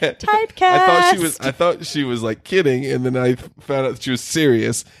 Typecast. I thought she was like kidding, and then I found out that she was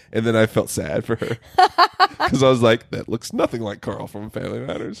serious, and then I felt sad for her because I was like, that looks nothing like Carl from Family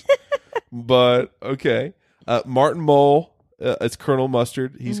Matters. But okay, Martin Mull as Colonel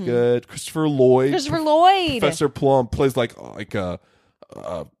Mustard, he's good. Christopher Lloyd, Professor Plum plays like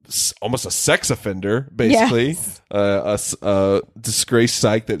almost a sex offender, basically. Yes. A disgraced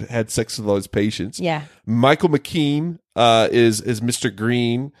psych that had sex with all his patients. Yeah. Michael McKean is Mr.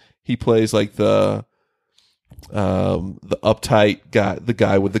 Green. He plays like the uptight guy, the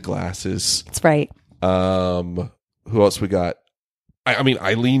guy with the glasses. That's right. Who else we got? I mean,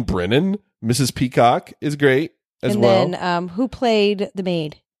 Eileen Brennan, Mrs. Peacock, is great as well. And then who played the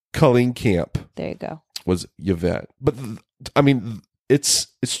maid? Colleen Camp There you go. was Yvette. But I mean, it's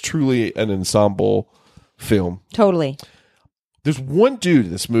truly an ensemble film. Totally. There's one dude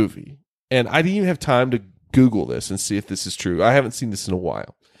in this movie, and I didn't even have time to Google this and see if this is true. I haven't seen this in a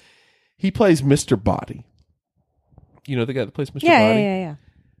while. He plays Mr. Body. You know the guy that plays Mr. Body? Yeah.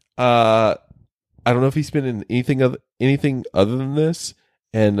 I don't know if he's been in anything other than this,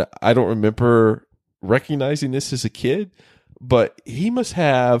 and I don't remember recognizing this as a kid, but he must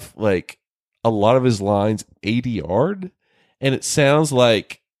have like a lot of his lines ADR'd, and it sounds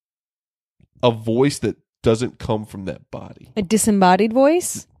like a voice that doesn't come from that body. A disembodied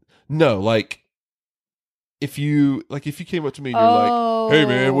voice? No, like if you came up to me and you're like, "Hey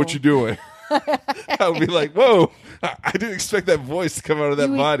man, what you doing?" I would be like, "Whoa, I didn't expect that voice to come out of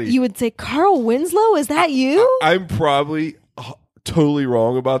that body." You would say, Carl Winslow, is that you? I'm probably totally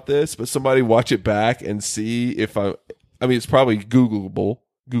wrong about this, but somebody watch it back and see if I mean, it's probably Googleable.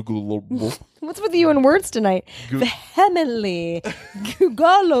 What's with you and words tonight? Vehemently.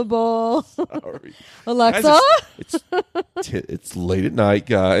 Googleable. Sorry. Alexa? Guys, it's late at night,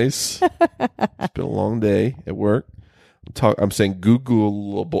 guys. It's been a long day at work. I'm saying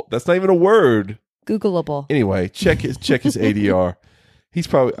Googleable. That's not even a word. Googleable. Anyway, check his ADR. He's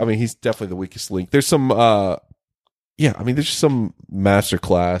definitely the weakest link. There's some there's some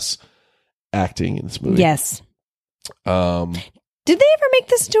masterclass acting in this movie. Yes. Did they ever make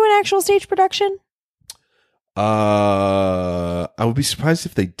this into an actual stage production? I would be surprised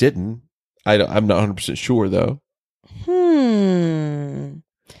if they didn't. I'm not 100% sure though.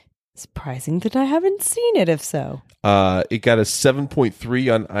 Surprising that I haven't seen it, if so. It got a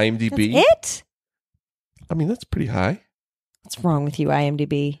 7.3 on IMDb. That's it? I mean, that's pretty high. What's wrong with you,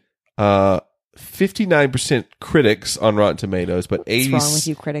 IMDb? 59% critics on Rotten Tomatoes, but What's wrong with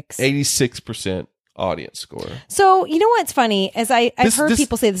you, critics? 86% audience score. So, you know what's funny? As I've heard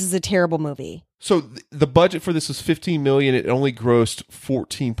people say this is a terrible movie. So the budget for this was $15 million. It only grossed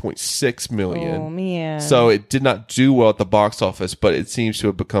 $14.6 million. Oh, man. So it did not do well at the box office, but it seems to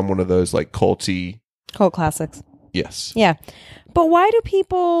have become one of those like cult classics. Yes. Yeah. But why do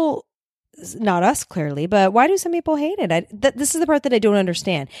people, not us clearly, but why do some people hate it? This is the part that I don't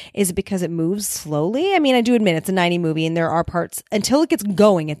understand. Is it because it moves slowly? I mean, I do admit it's a 90 movie and there are parts until it gets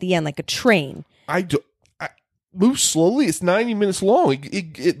going at the end, like a train. I moves slowly. It's 90 minutes long.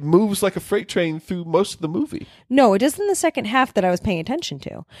 It moves like a freight train through most of the movie. No, it does in the second half that I was paying attention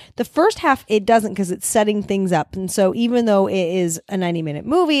to. The first half, it doesn't because it's setting things up. And so even though it is a 90-minute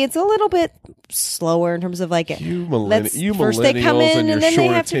movie, it's a little bit slower in terms of like, first they come in and then they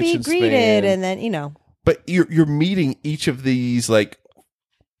have to be greeted and then, you know. But you're meeting each of these like,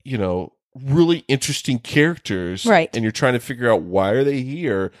 you know, really interesting characters. Right. And you're trying to figure out why are they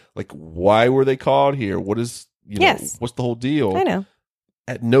here? Like, why were they called here? What is... what's the whole deal? I know.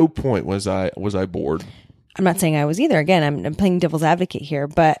 At no point was I bored. I'm not saying I was either. Again, I'm playing devil's advocate here,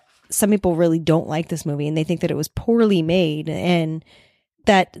 but some people really don't like this movie and they think that it was poorly made and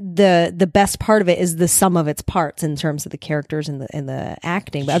that the best part of it is the sum of its parts in terms of the characters and the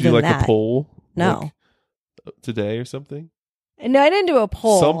acting. But Did you other like than that, a poll? No. Like, today or something? No, I didn't do a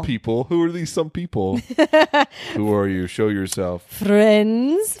poll. Some people. Who are these some people? Who are you? Show yourself.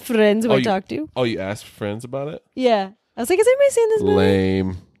 Friends who I talk to. Oh, you asked friends about it? Yeah. I was like, has anybody seen this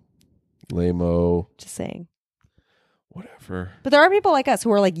movie? Lame-o. Just saying. Whatever. But there are people like us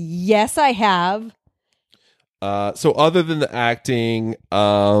who are like, yes, I have. So other than the acting,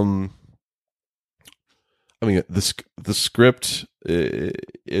 I mean, the script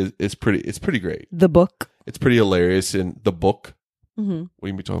is pretty great. The book. It's pretty hilarious in the book. Mm-hmm.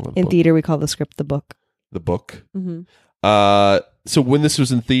 What are you talking about? In theater, we call the script the book. The book. Mm-hmm. So when this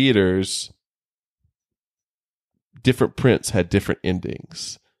was in theaters, different prints had different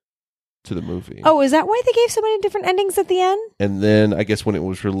endings to the movie. Oh, is that why they gave so many different endings at the end? And then I guess when it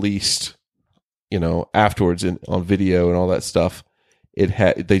was released, afterwards on video and all that stuff,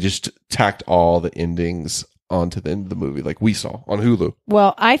 they just tacked all the endings onto the end of the movie, like we saw on Hulu.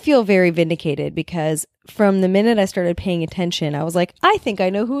 Well, I feel very vindicated because from the minute I started paying attention, I was like, I think I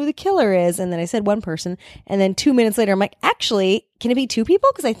know who the killer is. And then I said one person. And then 2 minutes later, I'm like, actually, can it be two people?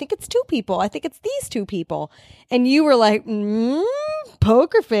 Because I think it's two people. I think it's these two people. And you were like,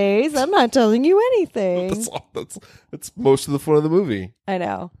 poker face. I'm not telling you anything. That's most of the fun of the movie. I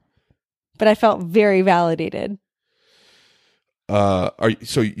know. But I felt very validated.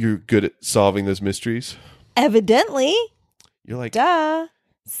 So you're good at solving those mysteries? Evidently. You're like, duh.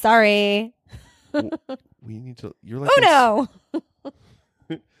 Sorry. We need to. You're like, oh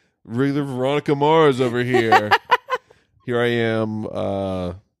no. Regular Veronica Mars over here. Here I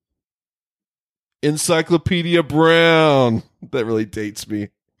am. Encyclopedia Brown. That really dates me.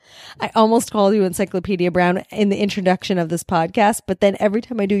 I almost called you Encyclopedia Brown in the introduction of this podcast, but then every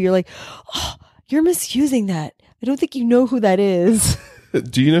time I do, you're like, oh, you're misusing that. I don't think you know who that is.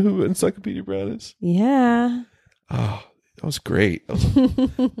 Do you know who Encyclopedia Brown is? Yeah. Oh, that was great.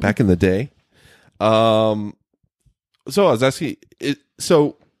 That was back in the day. So I was asking,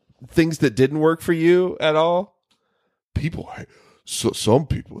 so things that didn't work for you at all? Some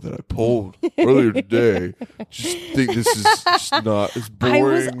people that I polled earlier today just think this is just not as boring. I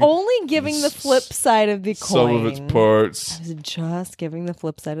was only giving the flip side of the coin. Some of its parts. I was just giving the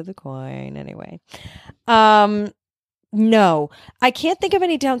flip side of the coin anyway. No, I can't think of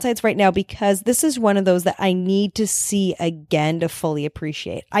any downsides right now because this is one of those that I need to see again to fully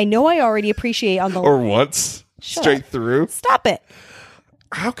appreciate. I know I already appreciate on the or once straight through. Stop it.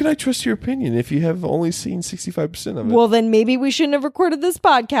 How can I trust your opinion if you have only seen 65% of it? Well, then maybe we shouldn't have recorded this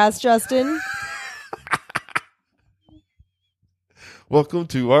podcast, Justin. Welcome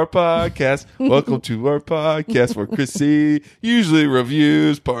to our podcast. Welcome to our podcast where Chrissy usually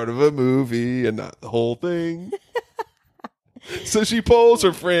reviews part of a movie and not the whole thing. So she polls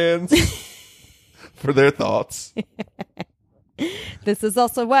her friends for their thoughts. This is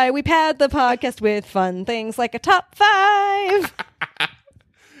also why we pad the podcast with fun things like a top 5.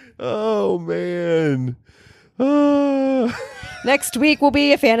 Oh, man. Next week will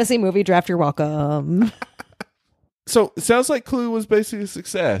be a fantasy movie draft. You're welcome. So it sounds like Clue was basically a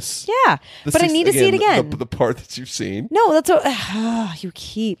success. Yeah, but I need to see it again. The part that you've seen. No, that's what you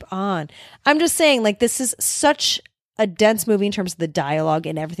keep on. I'm just saying, like, this is such a dense movie in terms of the dialogue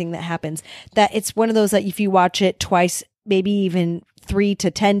and everything that happens that it's one of those that if you watch it twice, maybe even 3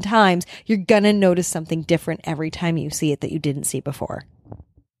 to 10 times, you're going to notice something different every time you see it that you didn't see before.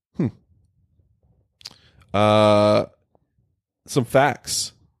 Some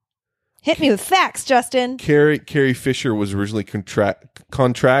facts. Hit me with facts, Justin. Carrie Fisher was originally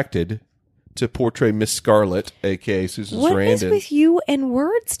contracted to portray Miss Scarlet, a.k.a. Susan Sarandon. What is with you and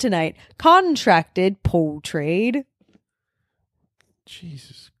words tonight? Contracted, portrayed.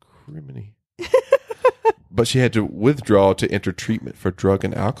 Jesus criminy. But she had to withdraw to enter treatment for drug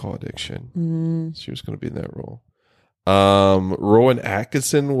and alcohol addiction. She was going to be in that role. Rowan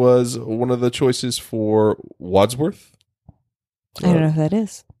Atkinson was one of the choices for Wadsworth. I don't know who that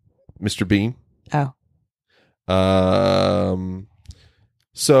is. Mr. Bean. Oh.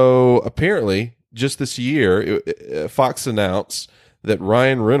 So apparently, just this year, Fox announced that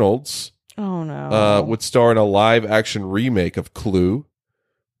Ryan Reynolds would star in a live-action remake of Clue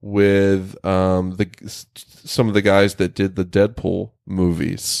with some of the guys that did the Deadpool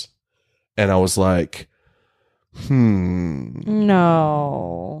movies. And I was like, No.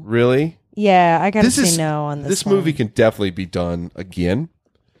 Really? Yeah, I gotta say no on this. This movie can definitely be done again,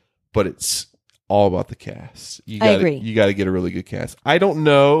 but it's all about the cast. I agree. You got to get a really good cast. I don't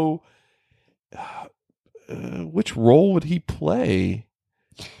know which role would he play.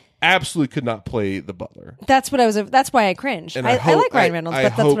 Absolutely could not play the butler. That's why I cringed. I like Ryan Reynolds,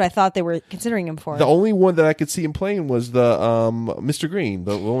 but that's what I thought they were considering him for. The only one that I could see him playing was the Mr. Green,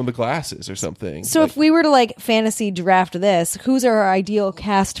 the one with the glasses or something. So if we were to fantasy draft this, who's our ideal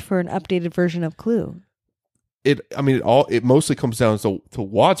cast for an updated version of Clue? It mostly comes down to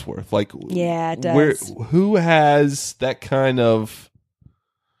Wadsworth. Yeah, it does. Who has that kind of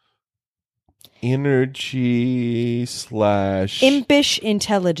energy / impish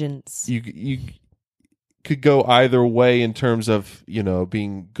intelligence? You could go either way in terms of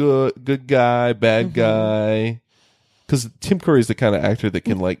being good guy, bad guy. Because Tim Curry is the kind of actor that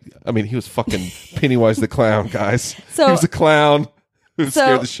can he was fucking Pennywise the clown, guys. So, he was a clown. who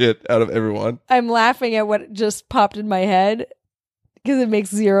scared the shit out of everyone. I'm laughing at what just popped in my head because it makes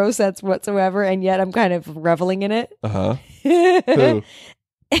zero sense whatsoever, and yet I'm kind of reveling in it. Uh-huh. Who?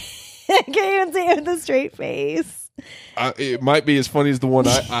 I can't even say it with a straight face. It might be as funny as the one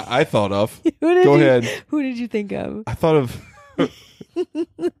I thought of. Go ahead. Who did you think of? I thought of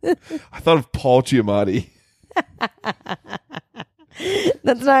Paul Giamatti.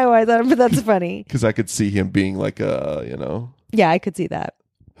 That's not who I thought of, but that's funny. Because I could see him being like Yeah, I could see that.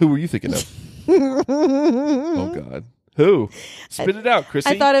 Who were you thinking of? Oh, God. Who? Spit it out, Chrissy.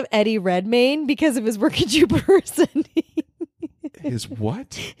 I thought of Eddie Redmayne because of his work in Jupiter Ascending. His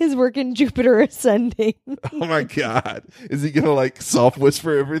what? His work in Jupiter Ascending. Oh, my God. Is he going to, like, soft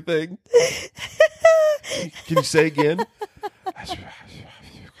whisper everything? Can you say again?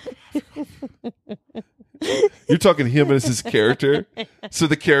 You're talking him as his character? So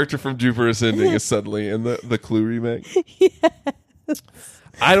the character from Jupiter Ascending is suddenly in the Clue remake? Yes.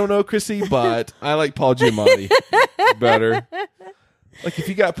 I don't know, Chrissy, but I like Paul Giamatti better. Like, if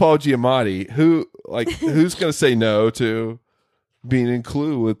you got Paul Giamatti, who's going to say no to being in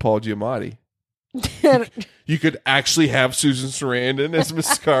Clue with Paul Giamatti? You could actually have Susan Sarandon as Miss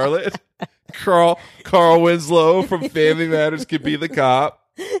Scarlet. Carl Winslow from Family Matters could be the cop.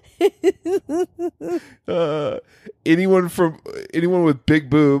 Anyone with big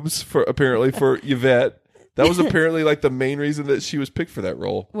boobs for Yvette. That was apparently like the main reason that she was picked for that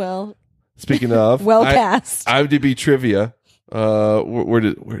role. Well, speaking of, cast. IMDb trivia. Where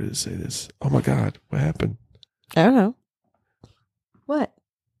did it say this? Oh my God, what happened? I don't know. What?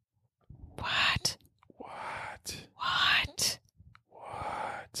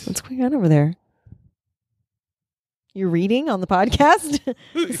 What's going on over there? You're reading on the podcast?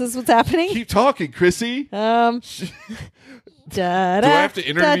 Is this what's happening? Keep talking, Chrissy. Do I have to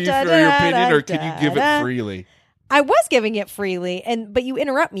interview you for your opinion, or can you give it freely? I was giving it freely, but you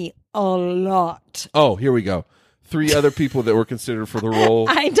interrupt me a lot. Oh, here we go. 3 other people that were considered for the role.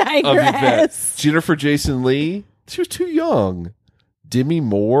 I digress. Of Jennifer Jason Leigh. She was too young. Demi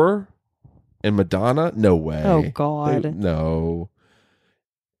Moore and Madonna. No way. Oh God. No.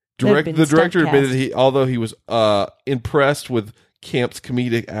 The director admitted although he was impressed with Camp's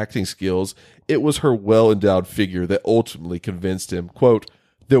comedic acting skills, it was her well-endowed figure that ultimately convinced him, quote,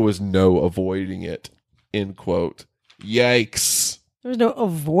 there was no avoiding it, end quote. Yikes. There's no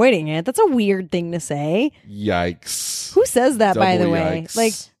avoiding it. That's a weird thing to say. Yikes. Who says that, by the way? Yikes.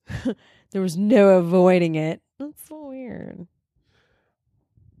 Like, there was no avoiding it. That's so weird.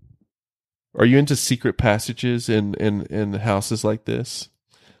 Are you into secret passages in houses like this?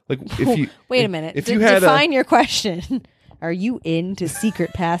 Like, if you wait a minute. If you had define your question. Are you into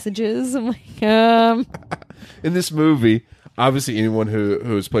secret passages? I'm like, In this movie, obviously anyone who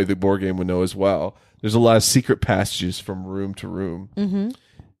has played the board game would know as well. There's a lot of secret passages from room to room. Mm-hmm.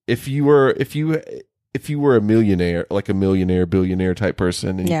 If you were a millionaire, like a millionaire, billionaire type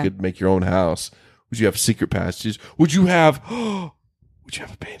person, and you could make your own house, would you have secret passages? Would you have a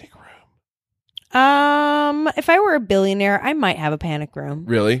panic room? If I were a billionaire, I might have a panic room.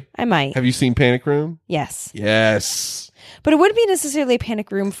 Really? I might. Have you seen Panic Room? Yes. Yes. But it wouldn't be necessarily a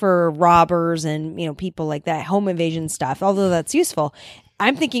panic room for robbers and, people like that, home invasion stuff, although that's useful.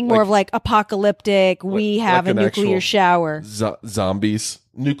 I'm thinking more of like apocalyptic, we have a nuclear shower. Zombies.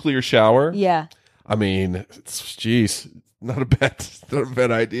 Nuclear shower? Yeah. I mean, geez, not a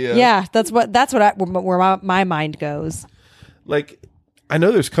bad idea. Yeah, that's where my mind goes. Like, I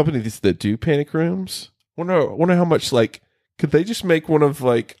know there's companies that do panic rooms. Wonder how much, like, could they just make one of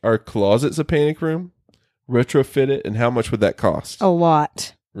like our closets a panic room? Retrofit it, and how much would that cost? A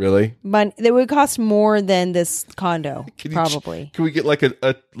lot. Really? But it would cost more than this condo, probably. Can we get like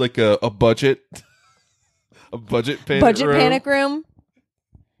a budget panic room?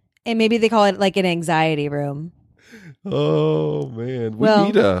 And maybe they call it like an anxiety room. Oh man, we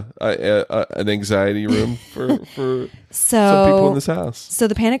need an anxiety room for some people in this house. So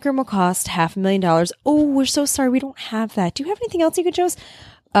the panic room will cost $500,000. Oh, we're so sorry, we don't have that. Do you have anything else you could show us?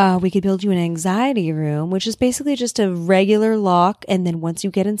 We could build you an anxiety room, which is basically just a regular lock, and then once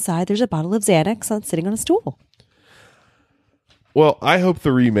you get inside, there's a bottle of Xanax sitting on a stool. Well, I hope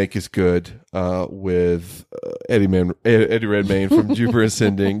the remake is good with Eddie Redmayne from Jupiter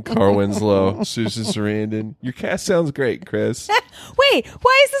Ascending, Carl Winslow, Susan Sarandon. Your cast sounds great, Chris. Wait,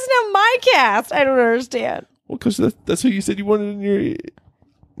 why is this not my cast? I don't understand. Well, because that's who you said you wanted in your...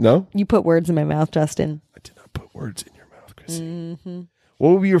 No? You put words in my mouth, Justin. I did not put words in your mouth, Chrissy. Mm-hmm. What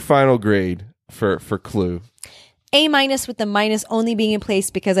will be your final grade for Clue? A- with the minus only being in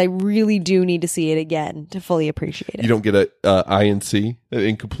place because I really do need to see it again to fully appreciate it. You don't get a INC, an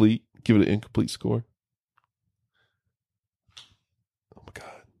incomplete? Give it an incomplete score?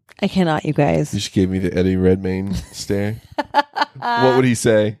 I cannot, you guys. You just gave me the Eddie Redmayne stare. What would he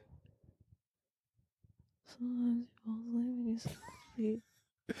say?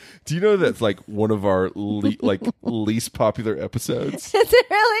 Do you know that's like one of our least popular episodes? Is it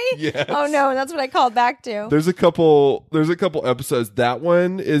really? Yes. Oh no, that's what I called back to. There's a couple episodes. That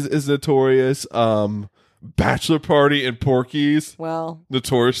one is notorious. Bachelor Party and Porky's. Well,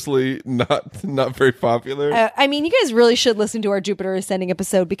 notoriously not very popular. I mean, you guys really should listen to our Jupiter Ascending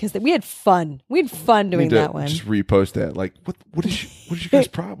episode because we had fun. We had fun doing that one. Just repost that. Like, what is your guys'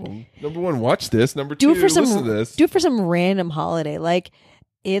 problem? Number one, watch this. Number Do two, it for some. listen to this. Do it for some random holiday, like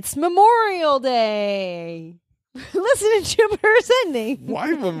it's Memorial Day. Listen to Jupiter Ascending.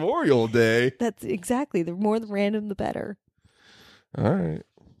 Why Memorial Day? That's exactly. The more random, the better. All right.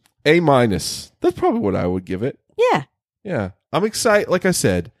 A-. That's probably what I would give it. Yeah. Yeah. I'm excited. Like I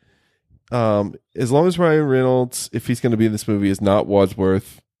said, as long as Ryan Reynolds, if he's going to be in this movie, is not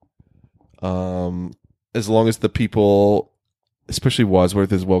Wadsworth, as long as the people, especially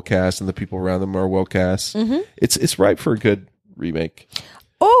Wadsworth, is well cast and the people around them are well cast, it's ripe for a good remake.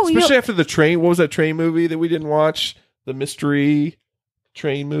 Oh, especially after the train. What was that train movie that we didn't watch? The mystery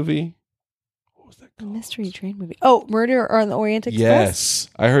train movie. A mystery train movie. Oh, Murder on the Orient Express? Yes.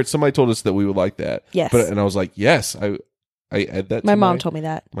 I heard somebody told us that we would like that. Yes. And I was like, yes. I add that to my mom told me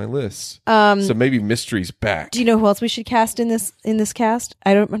that. My list. So maybe Mystery's back. Do you know who else we should cast in this cast?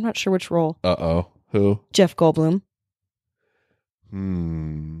 I'm not sure which role. Uh-oh. Who? Jeff Goldblum.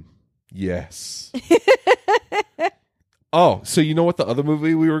 Yes. Oh, so you know what the other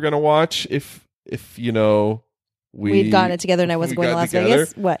movie we were going to watch if you know we'd gotten it together and I wasn't going to Las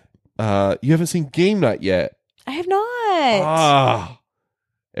Vegas? What? You haven't seen Game Night yet. I have not.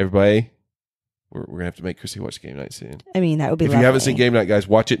 Everybody, we're gonna have to make Chrissy watch Game Night soon. I mean, that would be. If lovely. you haven't seen Game Night, guys,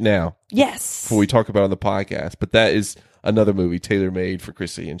 watch it now. Yes. Before we talk about it on the podcast, but that is another movie tailor made for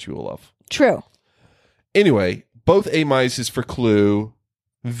Chrissy, and she will love. True. Anyway, both A-minuses for Clue.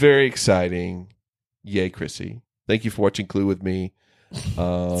 Very exciting. Yay, Chrissy! Thank you for watching Clue with me.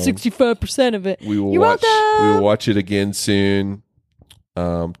 65% of it. We will You're watch. welcome. We will watch it again soon.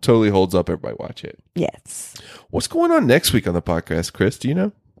 Totally holds up. Everybody watch it. Yes. What's going on next week on the podcast, Chris? Do you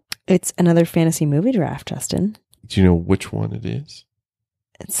know? It's another fantasy movie draft, Justin. Do you know which one it is?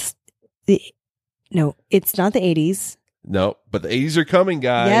 It's not the 80s. No, but the 80s are coming,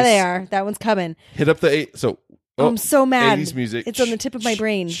 guys. Yeah, they are. That one's coming. Hit up the 8. So I'm so mad. 80s music. It's on the tip of my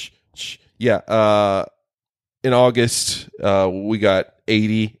brain. Yeah. In August, we got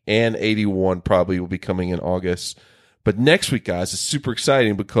 80 and 81 probably will be coming in August. But next week, guys, is super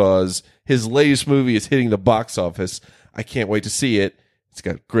exciting because his latest movie is hitting the box office. I can't wait to see it. It's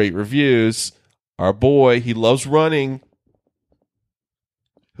got great reviews. Our boy, he loves running.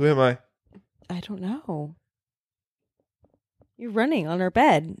 Who am I? I don't know. You're running on our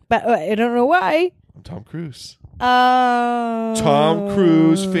bed, but I don't know why. I'm Tom Cruise. Oh. Tom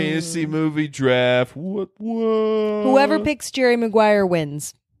Cruise fantasy movie draft. What? Whoever picks Jerry Maguire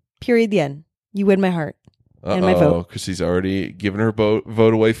wins. Period. The end. You win my heart. And my vote. Because he's already given her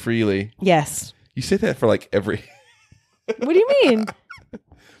vote away freely. Yes. You say that for like every... What do you mean?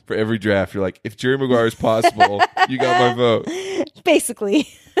 For every draft, you're like, if Jerry Maguire is possible, you got my vote. Basically.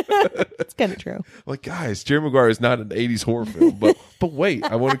 It's kind of true. Like, guys, Jerry Maguire is not an 80s horror film, but wait,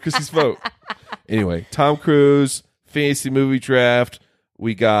 I wanted Chrissy's vote. Anyway, Tom Cruise, fantasy movie draft.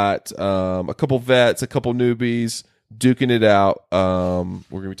 We got a couple vets, a couple newbies, duking it out. We're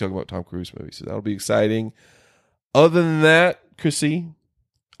going to be talking about Tom Cruise movies, so that'll be exciting. Other than that, Chrissy,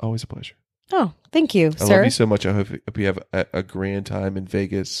 always a pleasure. Oh, thank you, I sir. love you so much. I hope you have a grand time in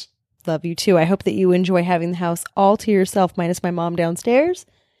Vegas. Love you too. I hope that you enjoy having the house all to yourself, minus my mom downstairs.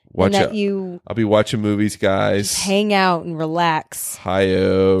 And that I'll be watching movies, guys. Just hang out and relax.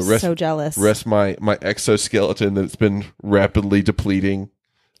 Hi-oh. So jealous. Rest my exoskeleton that's been rapidly depleting.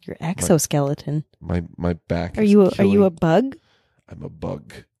 Your exoskeleton. My back. Are you a bug? I'm a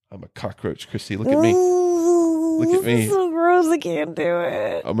bug. I'm a cockroach, Chrissy. Look at me. Look at me. This is so gross. I can't do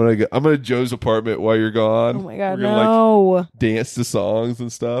it. I'm gonna Joe's apartment while you're gone. Oh my God, We're gonna, no. dance to songs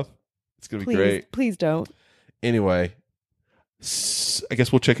and stuff. It's gonna be great. Please don't. Anyway, I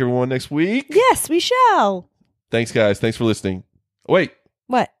guess we'll check everyone next week. Yes, we shall. Thanks, guys. Thanks for listening. Wait.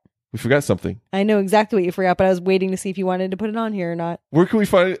 What? We forgot something. I know exactly what you forgot, but I was waiting to see if you wanted to put it on here or not. Where can we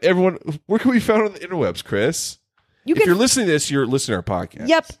find everyone? Where can we find on the interwebs, Chris? If you're listening to this, you're listening to our podcast.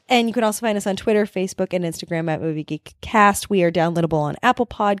 Yep. And you can also find us on Twitter, Facebook, and Instagram at Movie Geek Cast. We are downloadable on Apple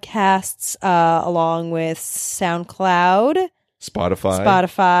Podcasts, along with SoundCloud,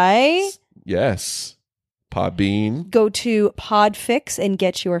 Spotify. Yes. Podbean. Go to Podfix and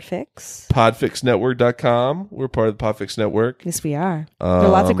get your fix. Podfixnetwork.com. We're part of the Podfix Network. Yes, we are. There are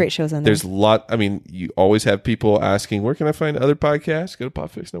lots of great shows on there. There's a lot. I mean, you always have people asking, where can I find other podcasts? Go to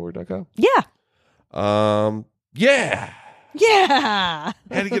podfixnetwork.com. Yeah. Yeah. Yeah.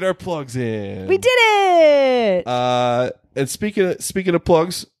 Had to get our plugs in. We did it. And speaking of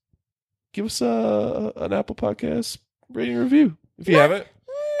plugs, give us an Apple Podcast rating review if you haven't.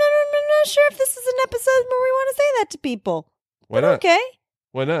 I'm not sure if this is an episode where we want to say that to people. Why But not? Okay.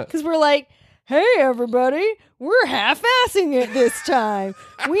 Why not? Because we're like, hey, everybody, we're half-assing it this time.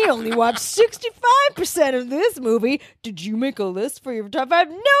 We only watched 65% of this movie. Did you make a list for your top 5?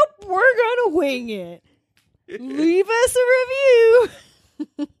 Nope, we're going to wing it. Leave us a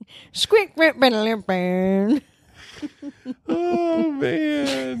review. Squeak, rip, burn. Oh,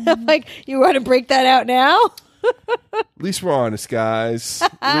 man. I'm like, you want to break that out now? At least we're honest, guys.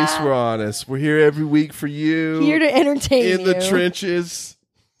 At least we're honest. We're here every week for you. Here to entertain in you. the trenches.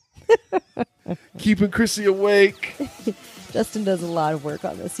 Keeping Chrissy awake. Justin does a lot of work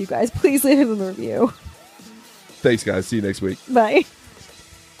on this, you guys. Please leave him a review. Thanks, guys. See you next week. Bye.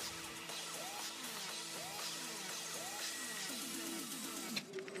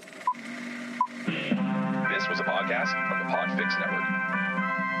 This was a podcast from the Podfix Network.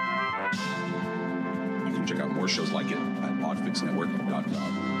 You can check out more shows like it at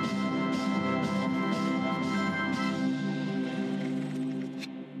podfixnetwork.com.